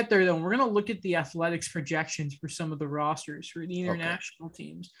before we get there, though, we're gonna look at the Athletics projections for some of the rosters for the international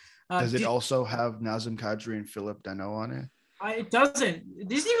teams. Does it also have Nazem Kadri and Philip Danault on it? It doesn't.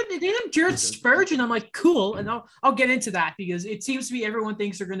 They didn't have Jared Spurgeon. I'm like, cool. And I'll get into that because it seems to be everyone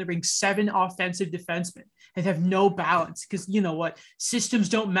thinks they're going to bring 7 offensive defensemen and have no balance because you know what? Systems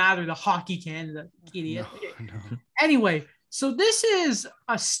don't matter to Hockey Canada, idiot. No. Anyway, so this is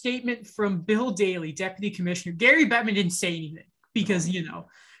a statement from Bill Daly, Deputy Commissioner. Gary Bettman didn't say anything because,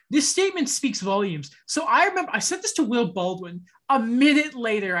 this statement speaks volumes. So I remember I sent this to Will Baldwin. A minute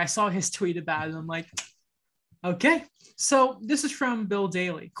later, I saw his tweet about it. I'm like, Okay, so this is from Bill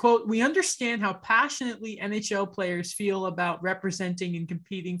Daly. Quote, "We understand how passionately NHL players feel about representing and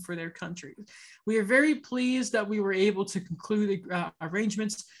competing for their country. We are very pleased that we were able to conclude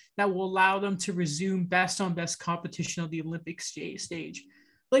arrangements that will allow them to resume best on best competition on the Olympic stage."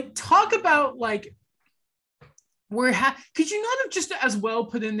 Like, talk about like, could you not have just as well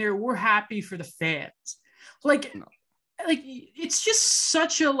put in there, we're happy for the fans? Like, No. like it's just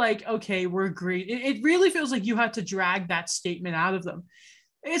such a like, okay, we're great. It really feels like you had to drag that statement out of them.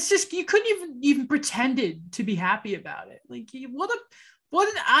 It's just you couldn't even pretended to be happy about it. Like, what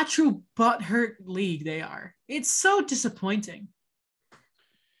an actual butthurt league they are. It's so disappointing.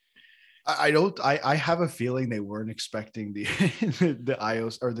 I have a feeling they weren't expecting the the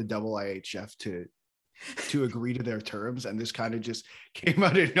IOS or the double IHF to agree to their terms, and this kind of just came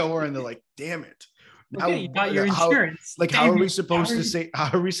out of nowhere, and they're like, damn it. Okay, you got your insurance. How are we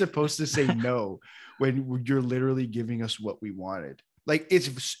supposed to say no when you're literally giving us what we wanted? Like,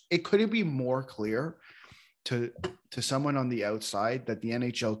 it couldn't be more clear to someone on the outside that the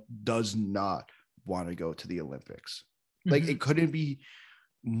NHL does not want to go to the Olympics. Like, it couldn't be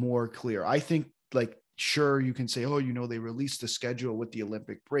more clear. I think, like, sure, you can say, oh, they released the schedule with the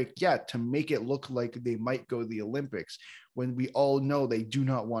Olympic break. Yeah, to make it look like they might go to the Olympics when we all know they do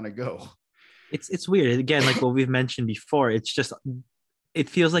not want to go. It's weird. Again, like what we've mentioned before, it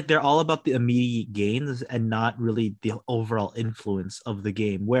feels like they're all about the immediate gains and not really the overall influence of the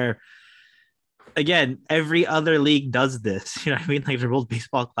game. Where, again, every other league does this. You know what I mean? Like the World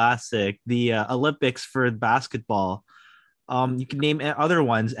Baseball Classic, the Olympics for basketball. You can name other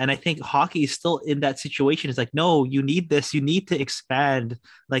ones. And I think hockey is still in that situation. It's like, no, you need this. You need to expand.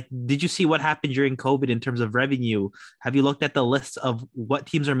 Like, did you see what happened during COVID in terms of revenue? Have you looked at the lists of what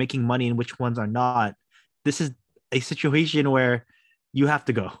teams are making money and which ones are not? This is a situation where you have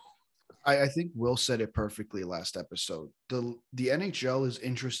to go. I think Will said it perfectly last episode. The NHL is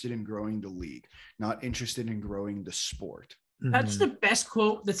interested in growing the league, not interested in growing the sport. That's the best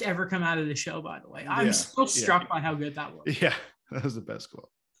quote that's ever come out of the show, by the way. I'm so struck by how good that was. Yeah, that was the best quote.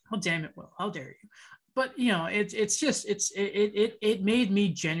 Oh, damn it, Will. How dare you? But, it made me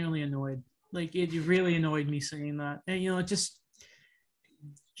genuinely annoyed. Like, it really annoyed me saying that. And, you just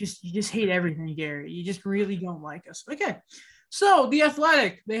hate everything, Gary. You just really don't like us. Okay. So, The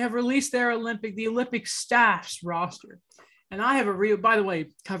Athletic, they have released their the Olympic staff's roster. And I have by the way,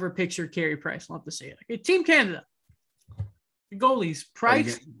 cover picture, Carey Price. I'll have to say it. Okay, Team Canada. The goalies,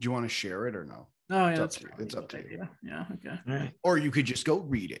 Price. Do you want to share it or no? Oh, yeah, it's up to you. Yeah, okay. All right. Or you could just go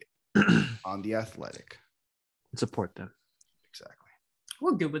read it on The Athletic. Support them. Exactly.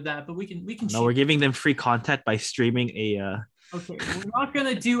 We're good with that, but we can. No, we're giving them free content by streaming a. Okay, we're not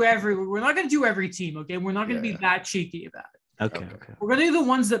gonna do every team. Okay, we're not gonna be that cheeky about it. Okay. We're gonna do the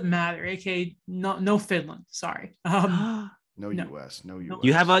ones that matter. Okay, no Finland. Sorry. No US. No US.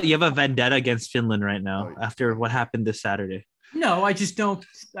 You have a vendetta against Finland right now after what happened this Saturday. No, I don't.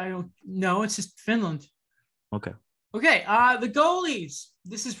 No, it's just Finland. Okay. Okay. The goalies.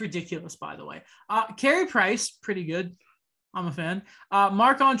 This is ridiculous, by the way. Carey Price, pretty good. I'm a fan.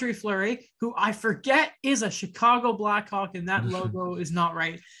 Marc-Andre Fleury, who I forget is a Chicago Blackhawk, and that logo is not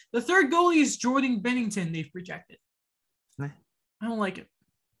right. The third goalie is Jordan Binnington. They've projected. I don't like it.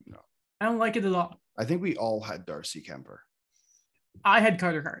 No, I don't like it at all. I think we all had Darcy Kemper. I had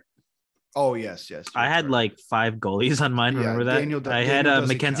Carter Hart. Oh, yes. I had like 5 goalies on mine. Remember that? I had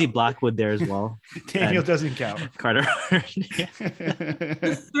Mackenzie Blackwood there as well. Daniel doesn't count. Carter Hart.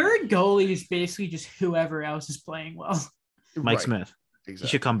 The third goalie is basically just whoever else is playing well. Mike Smith. Exactly.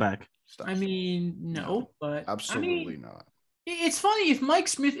 He should come back. I mean, no, but absolutely not. It's funny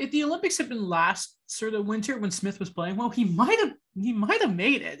if the Olympics had been last sort of winter when Smith was playing well, he might have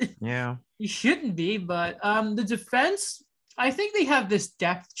made it. Yeah. He shouldn't be, but the defense, I think they have this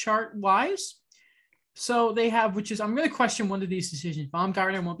depth chart wise. So they have, which is, I'm going to question one of these decisions.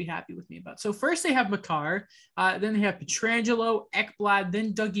 Baumgartner won't be happy with me about. So first they have Makar, then they have Pietrangelo, Ekblad,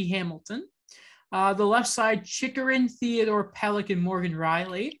 then Dougie Hamilton. The left side, Chikrin, Theodore Pelech, and Morgan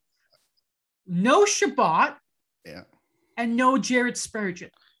Riley. No Shabbat. Yeah. And no Jared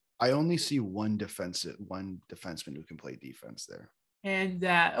Spurgeon. I only see one defenseman who can play defense there. And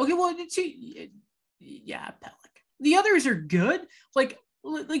yeah, Pelech. The others are good. Like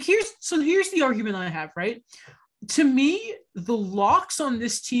here's the argument I have, right? To me, the locks on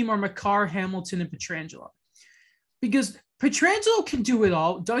this team are Makar, Hamilton, and Pietrangelo. Because Pietrangelo can do it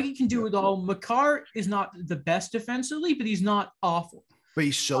all. Dougie can do it all. Makar is not the best defensively, but he's not awful. But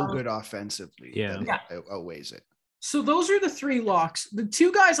he's so good offensively. That it outweighs it. So those are the 3 locks. The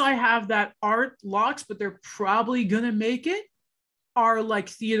 2 guys I have that aren't locks, but they're probably going to make it, are like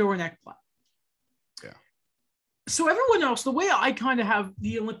Theodore and Ekblad. Yeah. So everyone else, the way I kind of have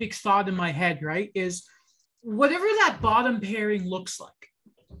the Olympics thought in my head, right, is whatever that bottom pairing looks like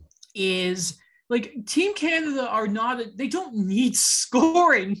is like Team Canada are not, they don't need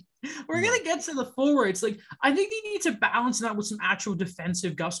scoring. We're going to get to the forwards. Like, I think they need to balance that with some actual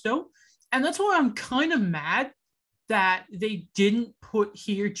defensive gusto. And that's why I'm kind of mad that they didn't put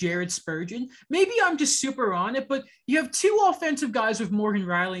here Jared Spurgeon. Maybe I'm just super on it, but you have two offensive guys with Morgan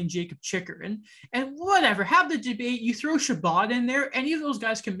Riley and Jacob Chikrin, and whatever, have the debate. You throw Shabbat in there, any of those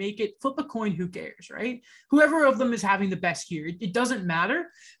guys can make it. Flip a coin, who cares, right? Whoever of them is having the best year, it doesn't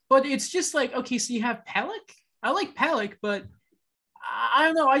matter. But it's just like, okay, so you have Pelech. I like Pelech, but I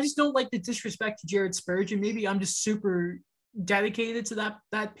don't know. I just don't like the disrespect to Jared Spurgeon. Maybe I'm just super dedicated to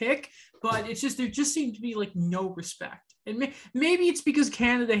that pick, but it's just there just seemed to be like no respect. And maybe it's because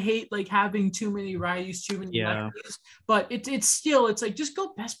Canada hate like having too many righties, too many lefties, but it's still, it's like just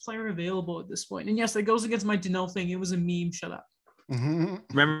go best player available at this point. And yes, that goes against my Danault thing. It was a meme. Shut up.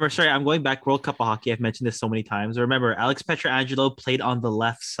 Remember, sorry, I'm going back. World Cup of Hockey. I've mentioned this so many times. Remember, Alex Pietrangelo played on the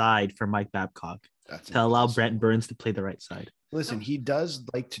left side for Mike Babcock to allow Brent Burns to play the right side. Listen, he does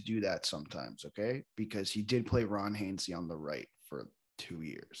like to do that sometimes, okay? Because he did play Ron Hainsey on the right for 2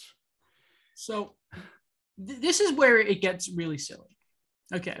 years. So this is where it gets really silly.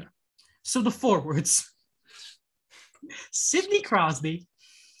 Okay. So the forwards. Sidney Crosby,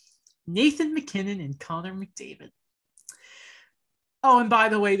 Nathan MacKinnon, and Connor McDavid. Oh, and by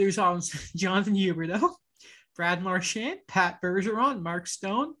the way, there's Jonathan Huberdeau, Brad Marchand, Pat Bergeron, Mark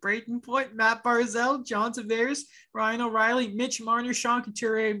Stone, Brayden Point, Matt Barzal, John Tavares, Ryan O'Reilly, Mitch Marner, Sean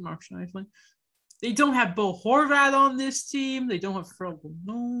Couturier, Mark Scheifele. They don't have Bo Horvat on this team. They don't have Phil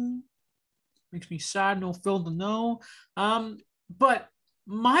Danault. Makes me sad. No Phil Danault. But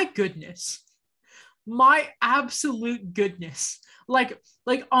my goodness, my absolute goodness. Like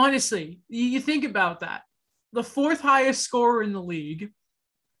honestly, you think about that. The fourth highest scorer in the league.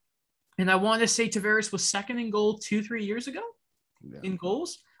 And I want to say Tavares was second in goal 2-3 years ago in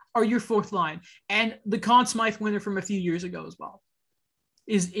goals, are your fourth line. And the Conn Smythe winner from a few years ago as well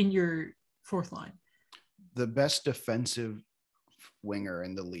is in your fourth line. The best defensive winger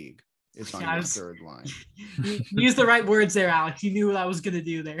in the league is on your third line. You used the right words there, Alex. You knew what I was going to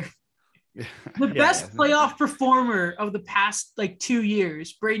do there. The best playoff performer of the past 2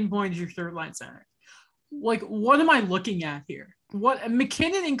 years, Brayden Point, is your third line center. Like, what am I looking at here? What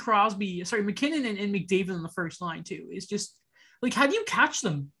McKinnon and McDavid on the first line too is just like, how do you catch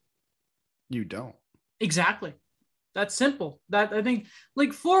them? You don't. Exactly. That's simple. That I think,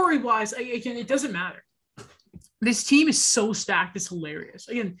 like, forward wise, again, it doesn't matter. This team is so stacked. It's hilarious.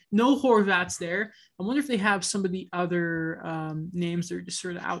 Again, no Horvat's there. I wonder if they have some of the other names that are just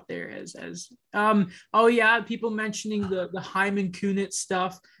sort of out there as people mentioning the Hyman Kunitz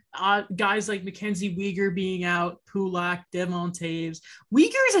stuff. Guys like Mackenzie Weegar being out, Kulak, Devon Taves.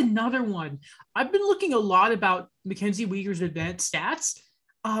 Weegar is another one. I've been looking a lot about Mackenzie Weegar's advanced stats.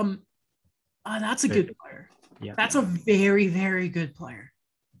 That's a good player. Yeah. That's a very, very good player.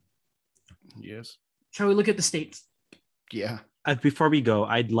 Yes. Shall we look at the states? Yeah. Before we go,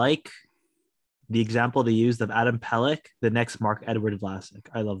 I'd like the example they used of Adam Pelech, the next Mark-Edward Vlasic.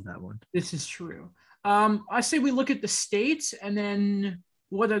 I love that one. This is true. I say we look at the states and then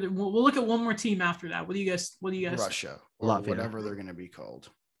we'll look at one more team after that. What do you guys? Russia or Latvia. Whatever they're going to be called.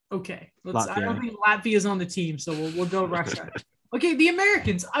 Okay. I don't think Latvia's on the team, so we'll go Russia. Okay, the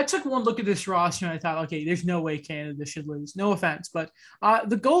Americans. I took one look at this roster and I thought, okay, there's no way Canada should lose. No offense, but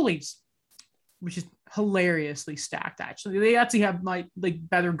the goalies, which is hilariously stacked, actually. They actually have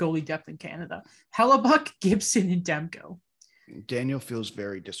better goalie depth than Canada. Hellebuck, Gibson, and Demko. Daniel feels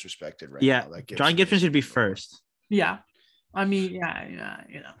very disrespected right now. Yeah, John Gibson should be first. Yeah. I mean,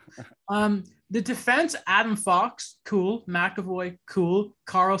 the defense, Adam Fox, cool. McAvoy, cool.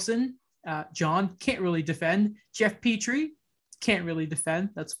 Carlson, John, can't really defend. Jeff Petrie, can't really defend.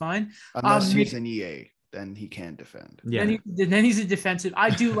 That's fine. Unless he's an EA, then he can defend. Yeah. Then he's a defensive. I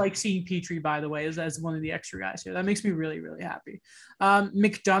do like seeing Petrie, by the way, as one of the extra guys here. That makes me really, really happy.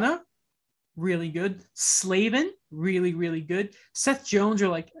 McDonough, really good. Slavin, really, really good. Seth Jones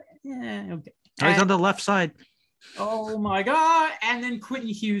are okay. He's on the left side. Oh my God. And then Quentin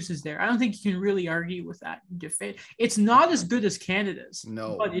Hughes is there. I don't think you can really argue with that. It's not as good as Canada's.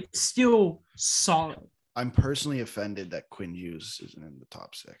 No. But it's still solid. I'm personally offended that Quinn Hughes isn't in the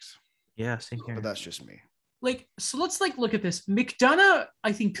top 6. Yeah, same here. But that's just me. So let's look at this. McDonough,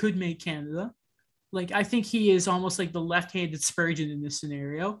 I think, could make Canada. I think he is almost like the left-handed Spurgeon in this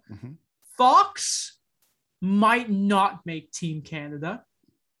scenario. Mm-hmm. Fox might not make Team Canada,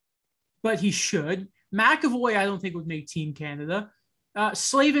 but he should. McAvoy, I don't think would make Team Canada.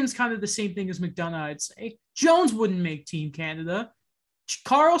 Slavin's kind of the same thing as McDonough, I'd say. Jones wouldn't make Team Canada.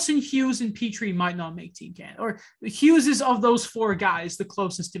 Carlson, Hughes, and Petrie might not make Team Canada. Or Hughes is, of those four guys, the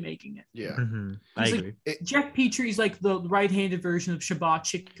closest to making it. Yeah. I He's agree. Jeff Petrie's like the right-handed version of Shabbat,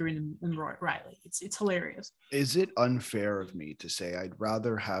 Chychrun, and Riley. It's hilarious. Is it unfair of me to say I'd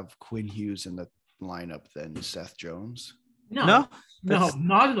rather have Quinn Hughes in the lineup than Seth Jones? No, that's-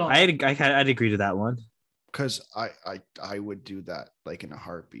 not at all. I'd agree to that one. Because I would do that like in a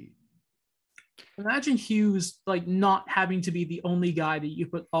heartbeat. Imagine Hughes like not having to be the only guy that you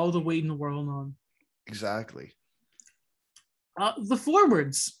put all the weight in the world on. Exactly. The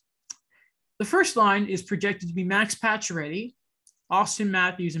forwards. The first line is projected to be Max Pacioretty, Austin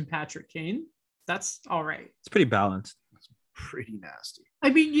Matthews, and Patrick Kane. That's all right. It's pretty balanced. Pretty nasty. I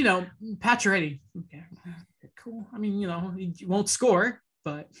mean, Pacioretty. Okay, cool. I mean, he won't score,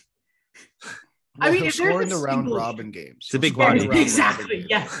 but Well, I mean, he'll if there's score in a the round single- robin games. It's a big He'll score in body. the round Exactly. robin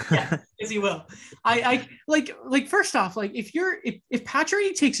games. Yes, he will. I like first off, like if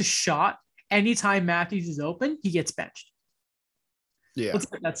Pacioretty takes a shot anytime Matthews is open, he gets benched. Yeah. Let's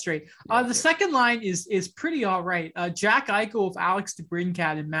get that straight. Yeah, The second line is pretty all right. Jack Eichel with Alex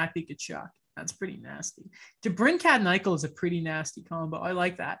DeBrincat and Matthew Tkachuk. That's pretty nasty. DeBrincat and Eichel is a pretty nasty combo. I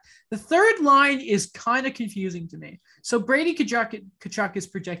like that. The third line is kind of confusing to me. So Brady Tkachuk is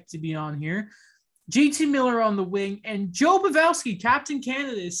projected to be on here. JT Miller on the wing, and Joe Pavelski, Captain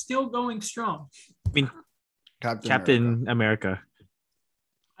Canada, is still going strong. I mean, Captain America.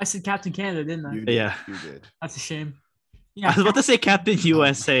 I said Captain Canada, didn't I? You did. Yeah. You did. That's a shame. I Yeah, was about to say Captain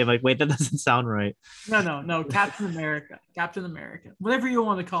USA. I'm like, wait, that doesn't sound right. no, Captain America, whatever you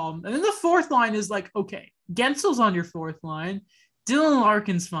want to call him. And then the fourth line is like, okay, Gensel's on your fourth line, Dylan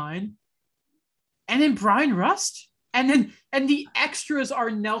Larkin's fine, and then Brian Rust, and the extras are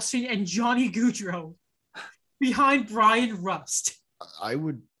Nelson and Johnny Gaudreau behind Brian Rust. I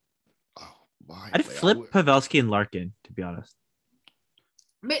would. Oh, why? I'd flip Pavelski and Larkin, to be honest.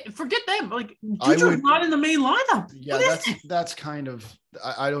 Man, forget them. Like I Gaudreau's would- not in the main lineup. Yeah, What is it? that's kind of.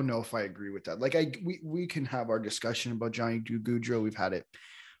 I don't know if I agree with that. Like we can have our discussion about Johnny Gaudreau. We've had it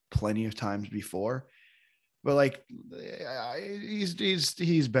plenty of times before, but like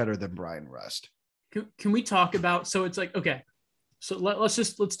he's better than Brian Rust. Can we talk about? So it's like, okay, so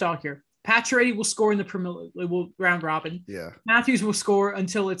let's talk here. Pacioretty will score in the round robin. Yeah. Matthews will score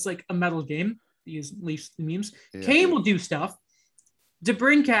until it's like a medal game. He use Leafs memes. Yeah. Kane will do stuff.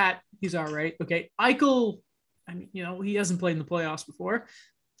 DeBrincat, he's all right. Okay. Eichel, I mean, he hasn't played in the playoffs before.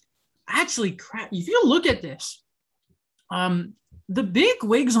 Actually, crap. If you look at this, the big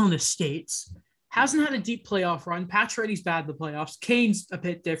wigs on the States hasn't had a deep playoff run. Pacioretty's bad in the playoffs. Kane's a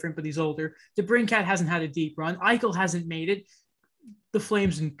bit different, but he's older. DeBrincat hasn't had a deep run. Eichel hasn't made it. The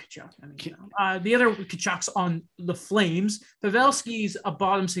Flames and Tkachuk. I mean, the other Tkachuk's on the Flames. Pavelski's a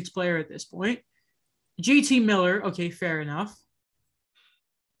bottom six player at this point. JT Miller, okay, fair enough.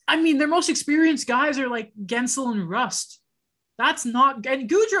 I mean, their most experienced guys are like Gensel and Rust. That's not, and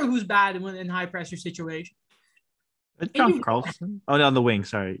Gaudreau, who's bad in high pressure situation. John Carlson. Oh, no, on the wing.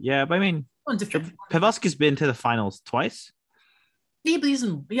 Sorry. Yeah, but I mean, Pavelski's been to the finals twice. Yeah,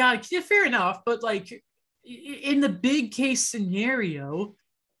 fair enough. But like in the big case scenario,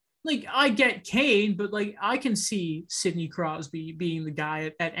 like I get Kane, but like I can see Sidney Crosby being the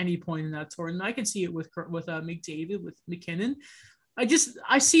guy at any point in that tournament. I can see it with McDavid, with McKinnon.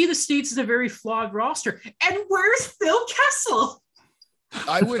 I see the States as a very flawed roster. And where's Phil Kessel?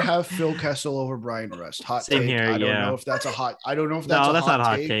 I would have Phil Kessel over Brian Rust. Hot Same take. here, I don't yeah. know if that's a hot. I don't know if that's No, a that's hot not a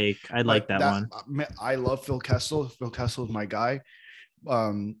hot take. take. I like that one. I love Phil Kessel. Phil Kessel is my guy.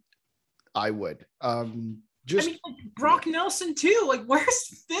 I would. Just I mean, like Brock Nelson too. Like,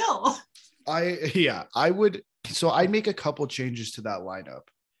 where's Phil? I would. So I'd make a couple changes to that lineup.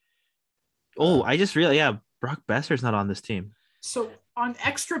 Oh, I just realized, Brock Besser's not on this team. So on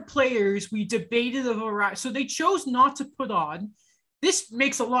extra players, we debated a variety. So they chose not to put on. This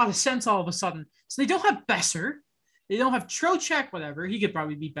makes a lot of sense all of a sudden. So they don't have Besser. They don't have Trocheck, whatever. He could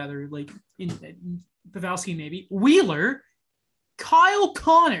probably be better, like in Pavelski maybe. Wheeler, Kyle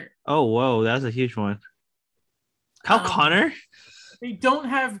Connor. Oh, whoa, that's a huge one. Kyle Connor? They don't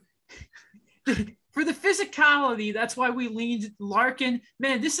have for the physicality. That's why we leaned Larkin.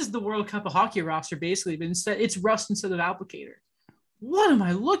 Man, this is the World Cup of hockey roster basically, but instead it's Rust instead of Applicator. What am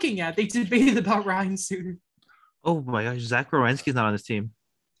I looking at? They debated about Ryan Suter. Oh my gosh, Zach Werenski's not on this team.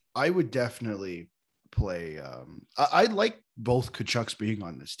 I would definitely play. I like both Kachucks being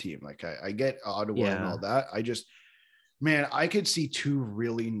on this team. Like I get Ottawa and all that. I could see two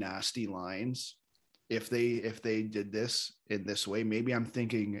really nasty lines if they did this in this way. Maybe I'm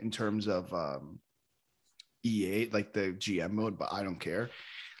thinking in terms of EA, like the GM mode, but I don't care.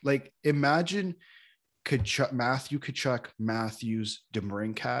 Like, imagine Matthew Tkachuk, Matthews,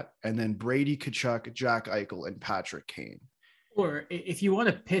 DeMarincat, and then Brady Tkachuk, Jack Eichel, and Patrick Kane. Or if you want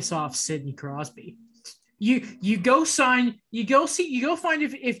to piss off Sidney Crosby, you go find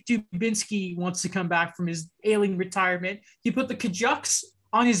if Dubinsky wants to come back from his ailing retirement. You put the Tkachuks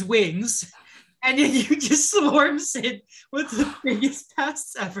on his wings, and then you just swarm Sid with the biggest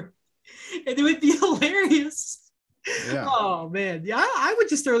pass ever, and it would be hilarious. Yeah. Oh man, yeah, I would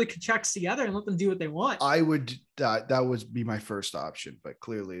just throw the Tkachuks together and let them do what they want. I would. That would be my first option, but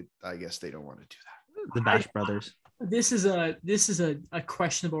clearly, I guess they don't want to do that. The Bash Brothers. This is a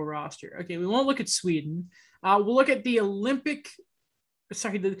questionable roster. Okay, we won't look at Sweden. We'll look at the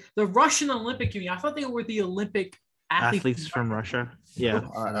Russian Olympic Union. I thought they were the Olympic athletes from Russia. Yeah,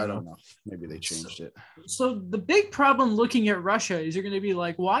 I don't know. Maybe they changed it. So the big problem looking at Russia is you're going to be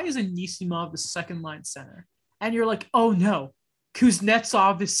like, why is Anisimov the second line center? And you're like, oh no,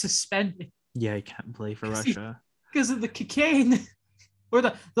 Kuznetsov is suspended. Yeah, he can't play for Russia because of the cocaine or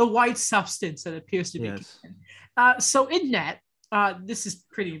the white substance that appears to be. Yes. So in net, this is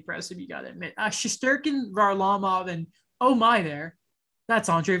pretty impressive, you got to admit. Shesterkin, Varlamov, and oh my there, that's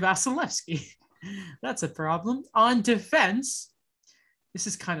Andrei Vasilevsky. That's a problem. On defense, this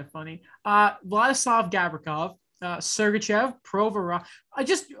is kind of funny. Vladislav Gavrikov, Sergachev, Provorov. I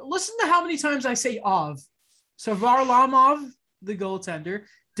just listen to how many times I say Ov. So Varlamov, the goaltender.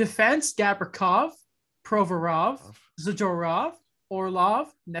 Defense, Gavrikov, Provorov, Zadorov,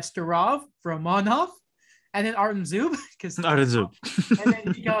 Orlov, Nestorov, Romanov, and then Artem Zub. Artem Zub. And then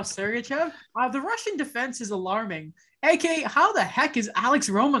Mikhail Sergachev. The Russian defense is alarming. AK, how the heck is Alex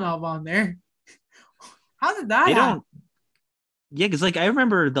Romanov on there? How did that happen? Yeah, because like I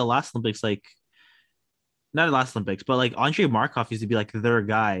remember the last Olympics, like not the last Olympics, but like Andrei Markov used to be like their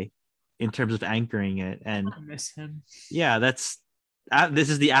guy in terms of anchoring it. And I miss him. Yeah, this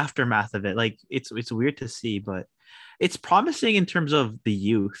is the aftermath of it. Like it's weird to see, but it's promising in terms of the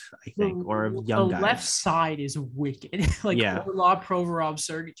youth, I think, or young guys. The left side is wicked. Like Orlov, Provorov,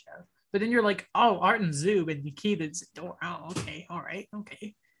 Sergachev. But then you're like, oh, Artem Zub and Nikita Zadorov. Oh, okay, all right,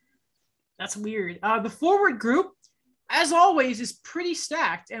 okay. That's weird. The forward group, as always, is pretty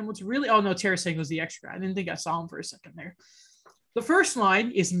stacked. And what's really... Oh, no, Tarasenko's the extra. I didn't think I saw him for a second there. The first line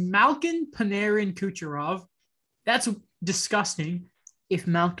is Malkin, Panarin, Kucherov. That's disgusting if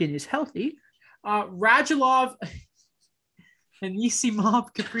Malkin is healthy. Radulov,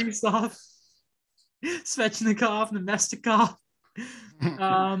 Anisimov, Kaprizov, Svechnikov, Nemestikov,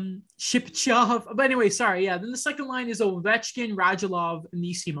 Shipchyov. But anyway, sorry. Yeah, then the second line is Ovechkin, Radulov,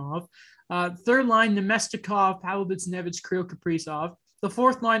 Anisimov. Third line, Nemestikov, Pavlovich, Nevich, Kirill Kaprizov. The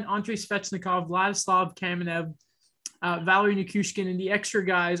fourth line, Andrei Svechnikov, Vladislav Kamenev, Valery Nikushkin, and the extra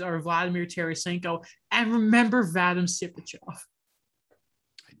guys are Vladimir Tarasenko. And remember Vadim Sipachev.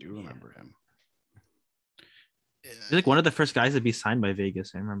 I do remember him. He's like one of the first guys to be signed by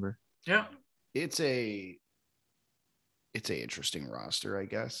Vegas, I remember. Yeah. It's a interesting roster, I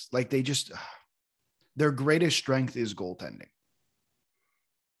guess. Like their greatest strength is goaltending.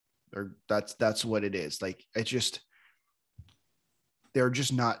 That's what it is. Like they're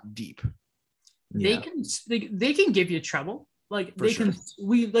just not deep. Yeah. They can give you trouble. Like For sure.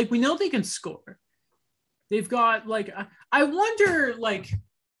 we know they can score. They've got like I wonder like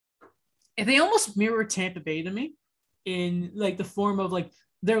if they almost mirror Tampa Bay to me in like the form of like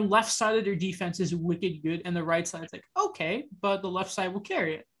their left side of their defense is wicked good and the right side's like okay, but the left side will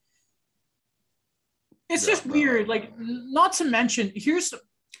carry it. It's just weird. Like not to mention here's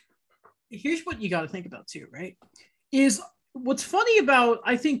what you got to think about too, right? Is what's funny about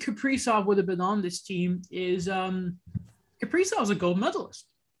I think Kaprizov would have been on this team is Kaprizov's a gold medalist.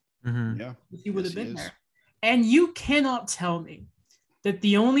 Mm-hmm. Yeah, he would have been there. And you cannot tell me that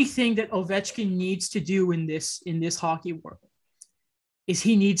the only thing that Ovechkin needs to do in this hockey world is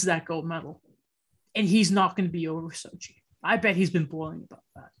he needs that gold medal. And he's not going to be over Sochi. I bet he's been boiling about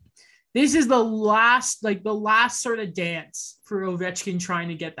that. This is the last sort of dance for Ovechkin trying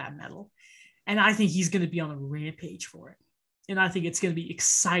to get that medal. And I think he's going to be on a rampage for it. And I think it's going to be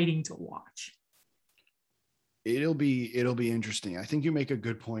exciting to watch. It'll be interesting. I think you make a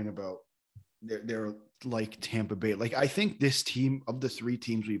good point about they're like Tampa Bay. Like I think this team of the three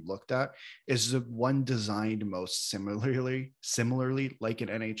teams we've looked at is the one designed most similarly like an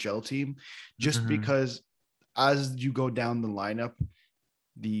NHL team, just because as you go down the lineup,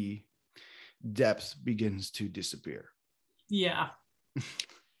 the depth begins to disappear. Yeah.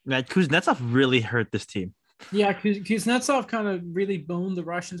 Man, Kuznetsov really hurt this team. Yeah, Kuznetsov kind of really boned the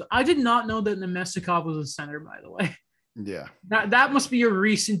Russians. I did not know that Nemestikov was a center, by the way. Yeah. That must be a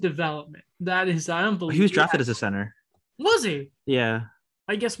recent development. That is, I don't believe He was drafted as a center. Was he? Yeah.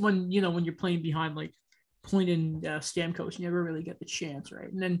 I guess when you're playing behind like Point and Stamkos, you never really get the chance,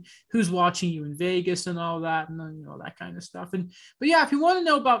 right? And then who's watching you in Vegas and all that, and then that kind of stuff. But yeah, if you want to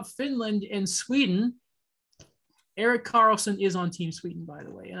know about Finland and Sweden, Erik Karlsson is on Team Sweden, by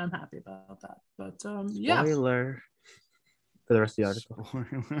the way, and I'm happy about that. But yeah, spoiler for the rest of the article.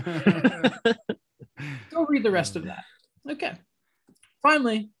 Go read the rest of that. Okay.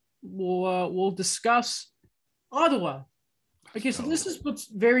 Finally, we'll discuss Ottawa. Okay, so this is what's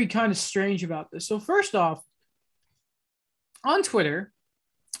very kind of strange about this. So first off, on Twitter,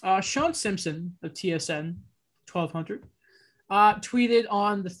 Sean Simpson of TSN 1200 tweeted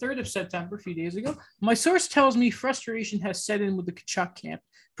on the 3rd of September, a few days ago, "My source tells me frustration has set in with the Tkachuk camp.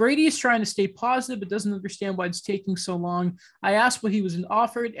 Brady is trying to stay positive but doesn't understand why it's taking so long. I asked what he was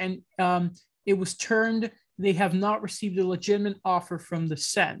offered and it was turned. They have not received a legitimate offer from the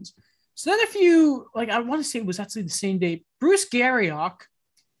Sens." So then if you, I want to say it was actually the same day, Bruce Garriock,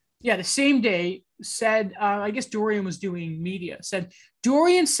 the same day said, I guess Dorian was doing media, said,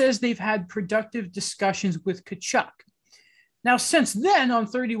 "Dorian says they've had productive discussions with Tkachuk." Now, since then, on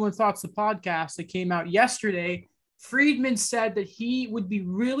 31 Thoughts, the podcast that came out yesterday, Friedman said that he would be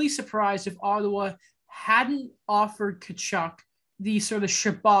really surprised if Ottawa hadn't offered Tkachuk the sort of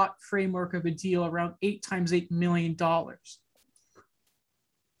Shabbat framework of a deal around $8 million.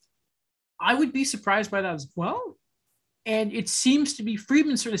 I would be surprised by that as well. And it seems to be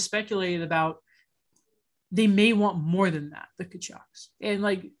Friedman sort of speculated about they may want more than that, the Tkachuks.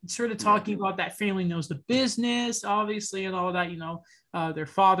 And sort of talking about that family knows the business, obviously, and all that, their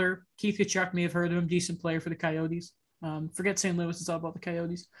father, Keith Tkachuk, may have heard of him, decent player for the Coyotes. Forget St. Louis, it's all about the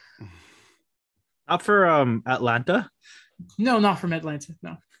Coyotes. Not for Atlanta? No, not from Atlanta.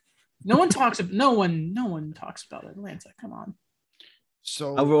 No one talks about Atlanta. Come on.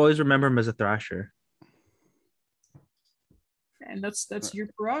 So I will always remember him as a Thrasher. And that's your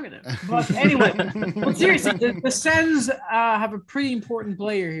prerogative. But anyway, but seriously, the Sens have a pretty important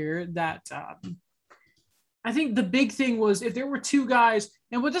player here that I think the big thing was if there were two guys,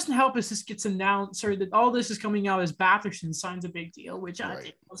 and what doesn't help is this gets announced, or that all this is coming out as Batherson signs a big deal, which I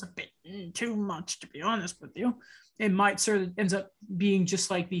think was a bit too much, to be honest with you. It might sort of ends up being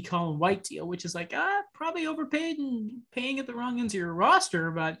just like the Colin White deal, which is probably overpaid and paying at the wrong ends of your roster.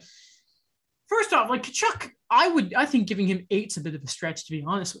 But first off, Tkachuk, I think giving him 8's a bit of a stretch, to be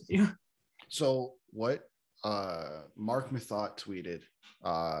honest with you. So what Mark Mathot tweeted,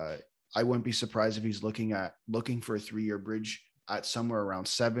 I wouldn't be surprised if he's looking for a 3-year bridge at somewhere around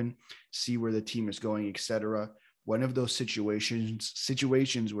 7, see where the team is going, etc. One of those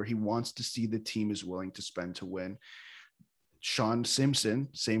situations where he wants to see the team is willing to spend to win. Sean Simpson,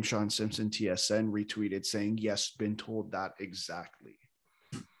 TSN, retweeted saying, "Yes, been told that exactly."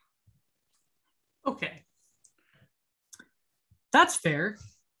 Okay. That's fair.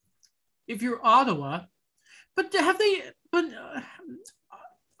 If you're Ottawa, but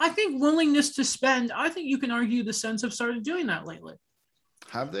I think willingness to spend, I think you can argue the Sens have started doing that lately.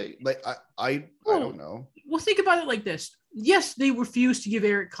 Have they? I don't know. Well, think about it like this. Yes, they refused to give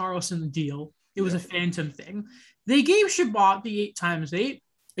Erik Karlsson the deal. It was a phantom thing. They gave Shabbat the 8x8.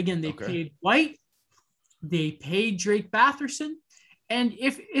 Again, they paid White. They paid Drake Batherson. And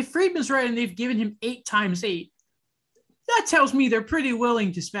if Friedman's right and they've given him 8x8, that tells me they're pretty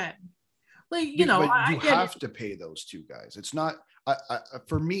willing to spend. But you have to pay those two guys. It's not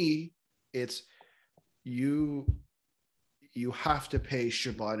for me. It's you have to pay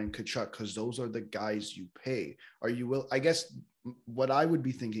Shabbat and Tkachuk because those are the guys you pay. Are you I guess what I would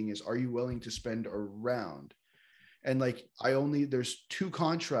be thinking is, are you willing to spend around? And there's 2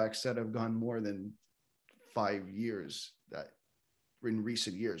 contracts that have gone more than 5 years that in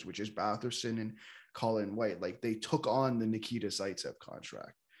recent years, which is Batherson and Colin White. They took on the Nikita Zaitsev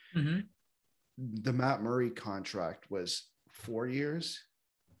contract. Mm-hmm. The Matt Murray contract was 4 years.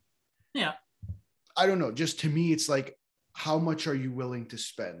 Yeah. I don't know. Just to me, it's how much are you willing to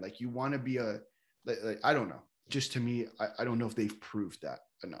spend? You want to be I don't know. Just to me, I don't know if they've proved that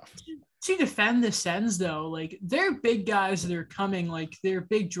enough. To defend the Sens, though, they're big guys that are coming, they're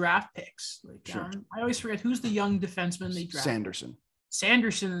big draft picks. Sure. I always forget who's the young defenseman they drafted.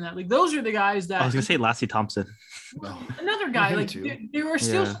 Sanderson and that. Those are the guys that I was gonna say Lassie Thompson. No. Another guy. There are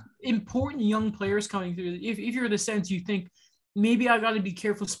still important young players coming through. If you're the Sens, you think maybe I got to be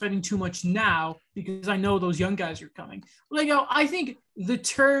careful spending too much now because I know those young guys are coming. I think the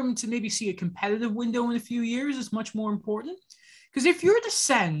term to maybe see a competitive window in a few years is much more important. Because if you're the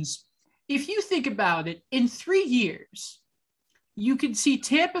Sens, if you think about it, in 3 years, you could see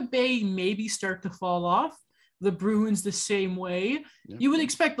Tampa Bay maybe start to fall off. the Bruins the same way. Yeah. You would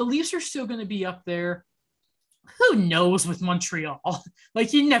expect the Leafs are still going to be up there. Who knows with Montreal?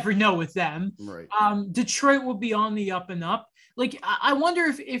 Like, you never know with them. Right. Detroit will be on the up and up. Like, I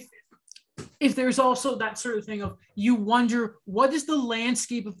wonder if there's also that sort of thing of, you wonder, what is the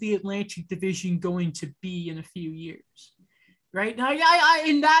landscape of the Atlantic Division going to be in a few years? Right now, I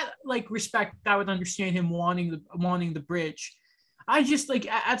in that like respect, I would understand him wanting the bridge. I just like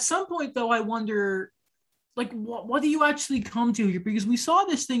at some point though, I wonder, like, what do you actually come to here? Because we saw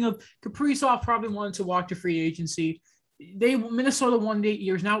this thing of Kaprizov probably wanted to walk to free agency. Minnesota won 8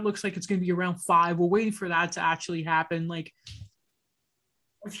 years. Now it looks like it's going to be around 5. We're waiting for that to actually happen. Like,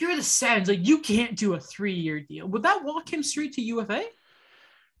 if you're the Sens, like, you can't do a 3-year deal. Would that walk him straight to UFA?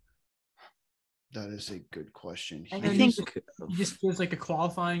 That is a good question. And I then think he just gives like a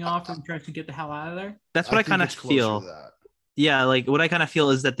qualifying offer and tries to get the hell out of there. that's what I kind of think it's closer feel. to that. Yeah, like what I kind of feel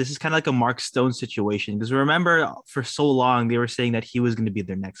is that this is kind of like a Mark Stone situation, because remember for so long they were saying that he was going to be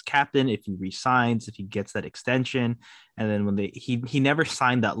their next captain if he resigns, if he gets that extension, and then when he never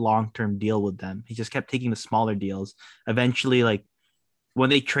signed that long-term deal with them. He just kept taking the smaller deals. Eventually, like when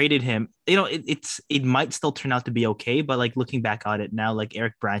they traded him, it might still turn out to be okay, but like looking back on it now, like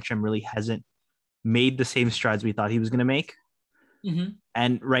Eric Brancham really hasn't made the same strides we thought he was going to make. Mm-hmm.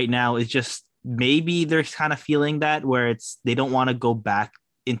 And right now it's just, maybe they're kind of feeling that where they don't want to go back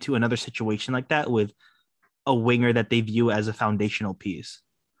into another situation like that with a winger that they view as a foundational piece.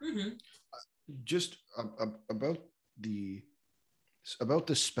 Mm-hmm. Just about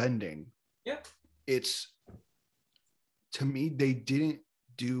the spending. Yeah. It's, to me, they didn't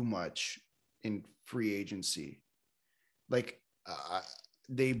do much in free agency. Like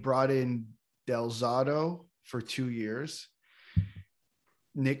they brought in Del Zotto for 2 years,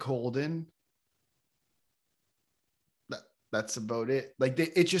 Nick Holden. That's about it. Like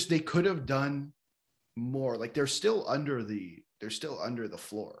they could have done more. Like they're still under the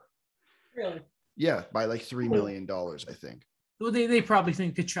floor. Really? Yeah, by like $3 million, I think. Well, they probably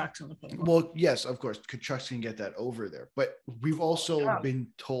think Kachuk's on the plane. Well, yes, of course, Kachuk can get that over there. But we've also been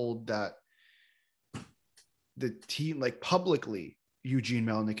told that the team, like publicly, Eugene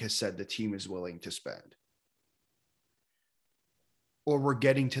Melnyk has said the team is willing to spend. Or we're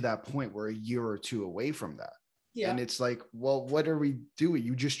getting to that point. We're a year or two away from that. Yeah. And it's like, well, what are we doing?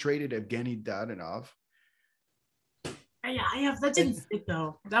 You just traded Evgeny Dadonov. Yeah, that didn't fit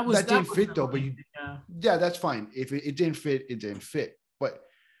though. That didn't fit though. But yeah, that's fine. If it didn't fit, it didn't fit. But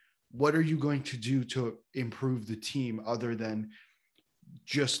what are you going to do to improve the team other than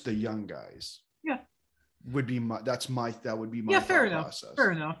just the young guys? Yeah, that would be my fair enough. process.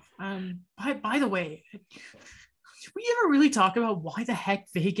 Fair enough. By the way, did we ever really talk about why the heck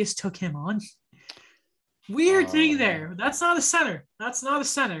Vegas took him on? Weird thing there. That's not a center. No, it's not.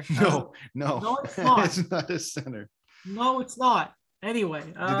 It's not a center. No, it's not. Anyway,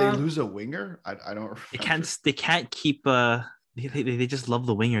 did they lose a winger? I don't remember. They can't keep they just love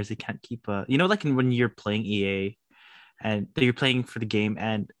the wingers. They can't keep like when you're playing EA and you're playing for the game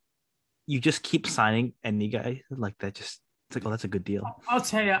and you just keep signing any guy like that. Just it's like, oh, that's a good deal. I'll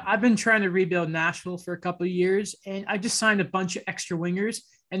tell you, I've been trying to rebuild Nashville for a couple of years, and I just signed a bunch of extra wingers.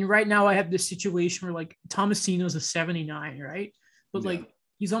 And right now I have this situation where like Tomasino's a 79, right? But like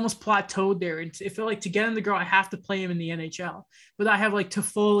he's almost plateaued there. And it felt like to get him to grow, I have to play him in the NHL. But I have like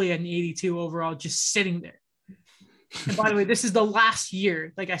Toffoli at an 82 overall just sitting there. And by the way, this is the last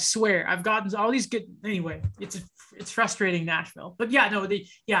year. Like I swear, I've gotten all these good. Anyway, it's frustrating, Nashville. But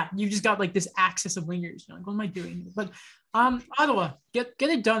you just got like this axis of wingers. You're like, what am I doing? But Ottawa, get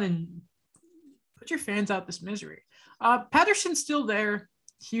it done and put your fans out this misery. Patterson's still there.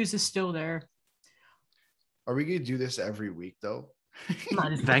 Hughes is still there. Are we gonna do this every week though?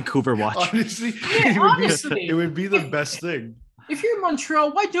 Vancouver watch. Honestly, it would be the best thing. If you're in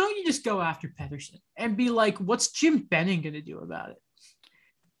Montreal, why don't you just go after Pettersson and be like, what's Jim Benning going to do about it?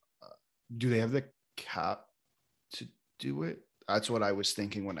 Do they have the cap to do it? That's what I was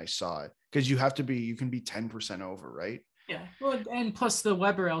thinking when I saw it. Because you can be 10% over, right? Yeah. Well, and plus the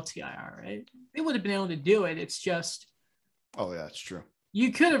Weber LTIR, right? They would have been able to do it. It's just. Oh, yeah, that's true.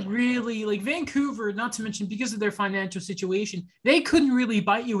 You could have really, like Vancouver, not to mention because of their financial situation, they couldn't really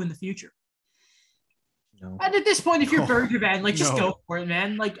bite you in the future. No. And at this point, if you're Bergevin, like just go for it,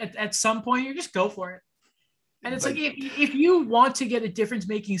 man. Like at some point, you just go for it. And it's like if you want to get a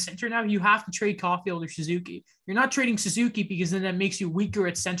difference-making center now, you have to trade Caulfield or Suzuki. You're not trading Suzuki because then that makes you weaker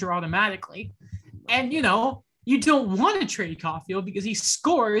at center automatically. And you don't want to trade Caulfield because he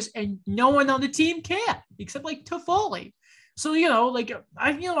scores and no one on the team can except like Toffoli. So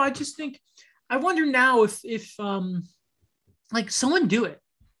I just think I wonder now if like someone do it,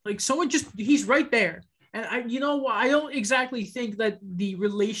 like someone he's right there. And you know what? I don't exactly think that the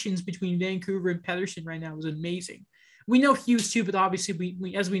relations between Vancouver and Pettersson right now is amazing. We know Hughes too, but obviously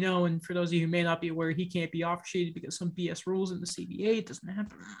we as we know, and for those of you who may not be aware, he can't be offer sheeted because some BS rules in the CBA. It doesn't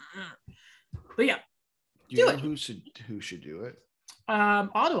happen. But yeah, Do you know who should do it?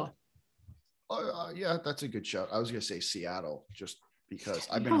 Ottawa. Oh, yeah, that's a good shout. I was gonna say Seattle, just because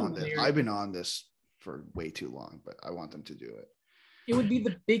I've Hilarious. been on this for way too long, but I want them to do it. It would be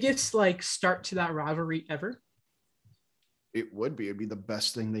the biggest like start to that rivalry ever. It'd be the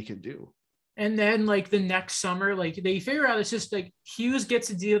best thing they could do. And then like the next summer, like they figure out it's just like Hughes gets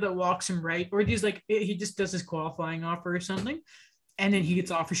a deal that walks him right, or he's like he just does his qualifying offer or something, and then he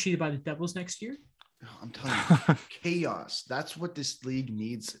gets offer sheeted by the Devils next year. I'm telling you, chaos. That's what this league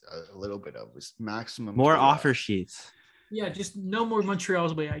needs a little bit of, is maximum More chaos. offer sheets. Yeah, just no more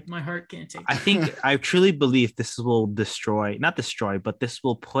Montreal's way. My heart can't take it. I think I truly believe this will not destroy, but this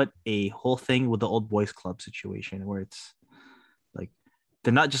will put a whole thing with the old boys club situation where it's like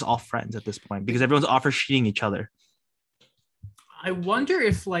they're not just all friends at this point because everyone's offer sheeting each other. I wonder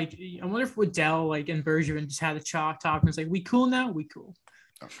if Waddell like and Bergevin just had a talk and it's like, we cool now? We cool.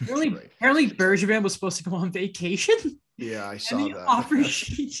 Oh, Apparently Bergevin was supposed to go on vacation. Yeah, I saw and the that. offer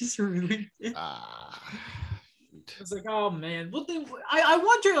sheet just ruined it. Shoot. It's like, oh man. Well, then, I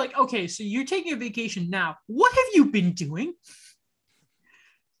wonder, like, okay, so you're taking a vacation now. What have you been doing?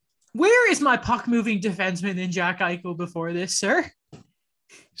 Where is my puck moving defenseman in Jack Eichel before this, sir?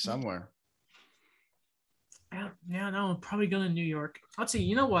 Somewhere. Yeah, no, I'm probably going to New York. Let's see.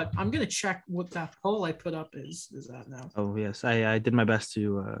 You know what? I'm going to check what that poll I put up is at now. Oh, yes. I did my best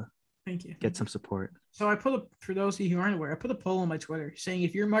to Thank you. Get some support. So I put for those of you who aren't aware, I put a poll on my Twitter saying,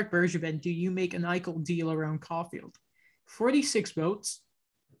 if you're Mark Bergevin, do you make an Eichel deal around Caulfield? 46 votes.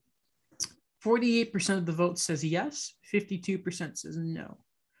 48% of the votes says yes. 52% says no.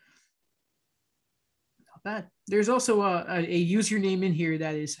 Not bad. There's also a username in here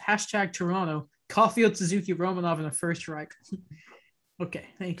that is hashtag Toronto, Caulfield, Suzuki, Romanov, and a first strike. Okay,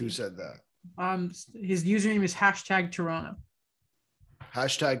 thank you. Who said that? His username is hashtag Toronto.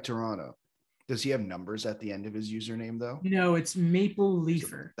 Hashtag Toronto. Does he have numbers at the end of his username though? No, it's Maple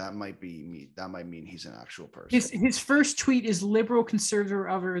Leafer. So that might be me. That might mean he's an actual person. His first tweet is liberal conservative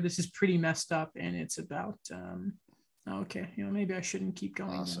other. This is pretty messed up, and it's about okay, maybe I shouldn't keep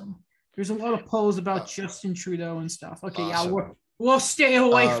going. Awesome. There's a lot of polls about Justin Trudeau and stuff. Okay, awesome. Yeah, we'll stay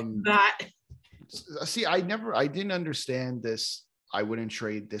away from that. See, I didn't understand this. I wouldn't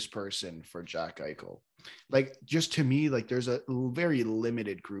trade this person for Jack Eichel. Like, just to me, like there's a very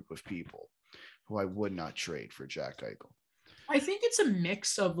limited group of people who I would not trade for Jack Eichel. I think it's a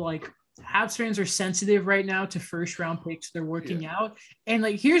mix of like Habs fans are sensitive right now to first round picks. They're working out. And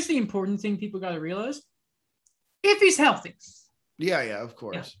like, here's the important thing people got to realize. If he's healthy. Yeah, of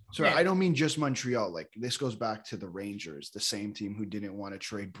course. Yeah. So I don't mean just Montreal. Like, this goes back to the Rangers, the same team who didn't want to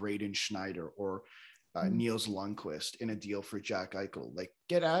trade Braden Schneider or Niels Lundqvist in a deal for Jack Eichel. Like,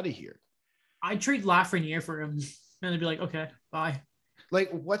 get out of here. I'd trade Lafreniere for him. And they'd be like, okay, bye. Like,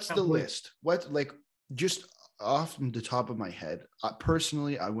 what's the list? What, like, just off the top of my head,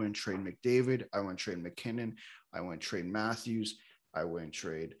 personally, I wouldn't trade McDavid. I wouldn't trade McKinnon. I wouldn't trade Matthews. I wouldn't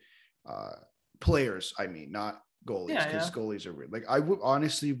trade players. I mean, not goalies, because goalies are weird. Like, I would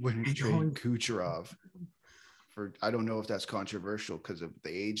honestly wouldn't trade Kucherov for, I don't know if that's controversial because of the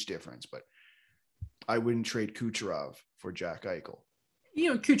age difference, but I wouldn't trade Kucherov for Jack Eichel.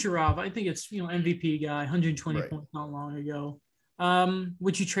 Kucherov, I think it's, MVP guy, 120 points not long ago.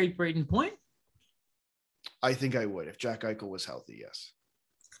 Would you trade Braden Point? I think I would. If Jack Eichel was healthy, yes.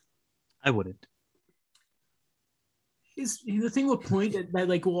 I wouldn't. The thing with Point that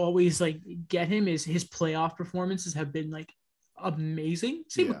like will always like get him is his playoff performances have been like amazing.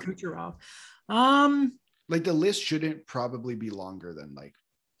 Same with Kucherov. Like, the list shouldn't probably be longer than like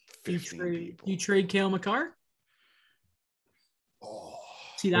 15 people. You trade Cale Makar? Oh,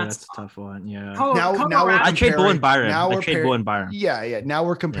 see, that's a tough one. Yeah. Now I trade Bowen Byram. Bowen Byram. Yeah. Now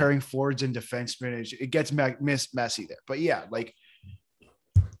we're comparing forwards and defensemen. It gets messy there. But yeah, like,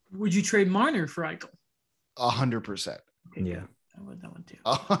 would you trade Marner for Eichel? 100%. Yeah. I would that one too.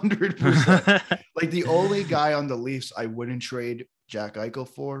 100%. Like, the only guy on the Leafs I wouldn't trade Jack Eichel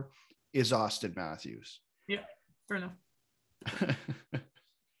for is Austin Matthews. Yeah, fair enough.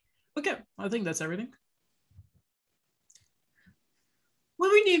 Okay, I think that's everything. What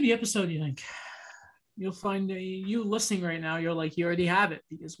do we name the episode, you think? You'll find you listening right now, you're like, you already have it,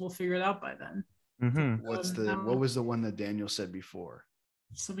 because we'll figure it out by then. Mm-hmm. What was the one that Daniel said before?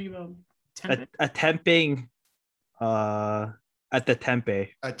 Something about attempting at the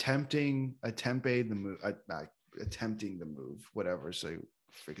Tempe. Attempting the move, attempting the move, whatever. So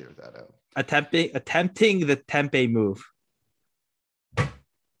figure that out. Attempting the Tempe move.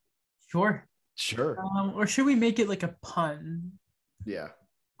 Sure. Or should we make it like a pun? Yeah.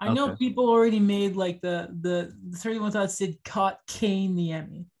 I know people already made like the 31 Thoughts did caught Kane the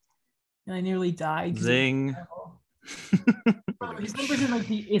Emmy, and I nearly died. Zing. His numbers in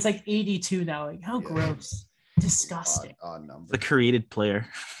it's like 82 now. Like how gross, disgusting. Odd number. The created player.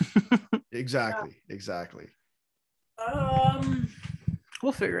 Exactly.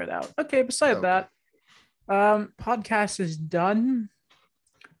 We'll figure it out. Okay. Besides that, podcast is done.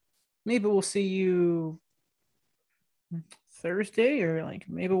 Maybe we'll see you Thursday, or like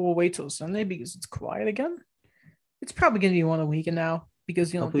maybe we'll wait till Sunday because it's quiet again. It's probably gonna be one a week now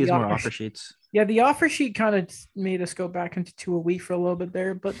because hopefully the more offer sheets. Yeah, the offer sheet kind of made us go back into 2 a week for a little bit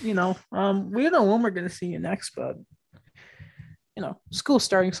there, but we don't know when we're gonna see you next, but school's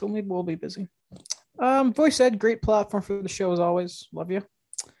starting, so maybe we'll be busy. Voice Ed, great platform for the show as always. Love you.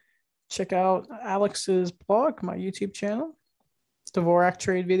 Check out Alex's blog, my YouTube channel. Dvorak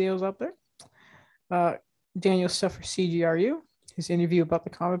trade videos up there. Daniel's stuff for CGRU, his interview about the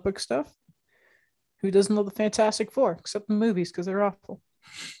comic book stuff. Who doesn't love the Fantastic Four, except the movies, because they're awful.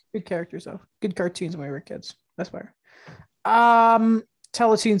 Good characters, though. Good cartoons when we were kids. That's why.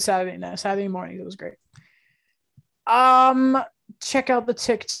 Teletoon Saturday mornings. It was great. Check out the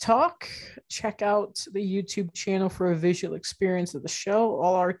TikTok. Check out the YouTube channel for a visual experience of the show.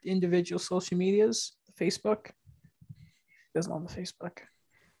 All our individual social medias. Facebook. Doesn't on the Facebook.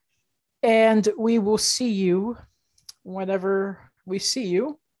 And we will see you whenever we see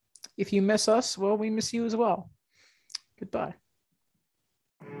you. If you miss us, well, we miss you as well. Goodbye.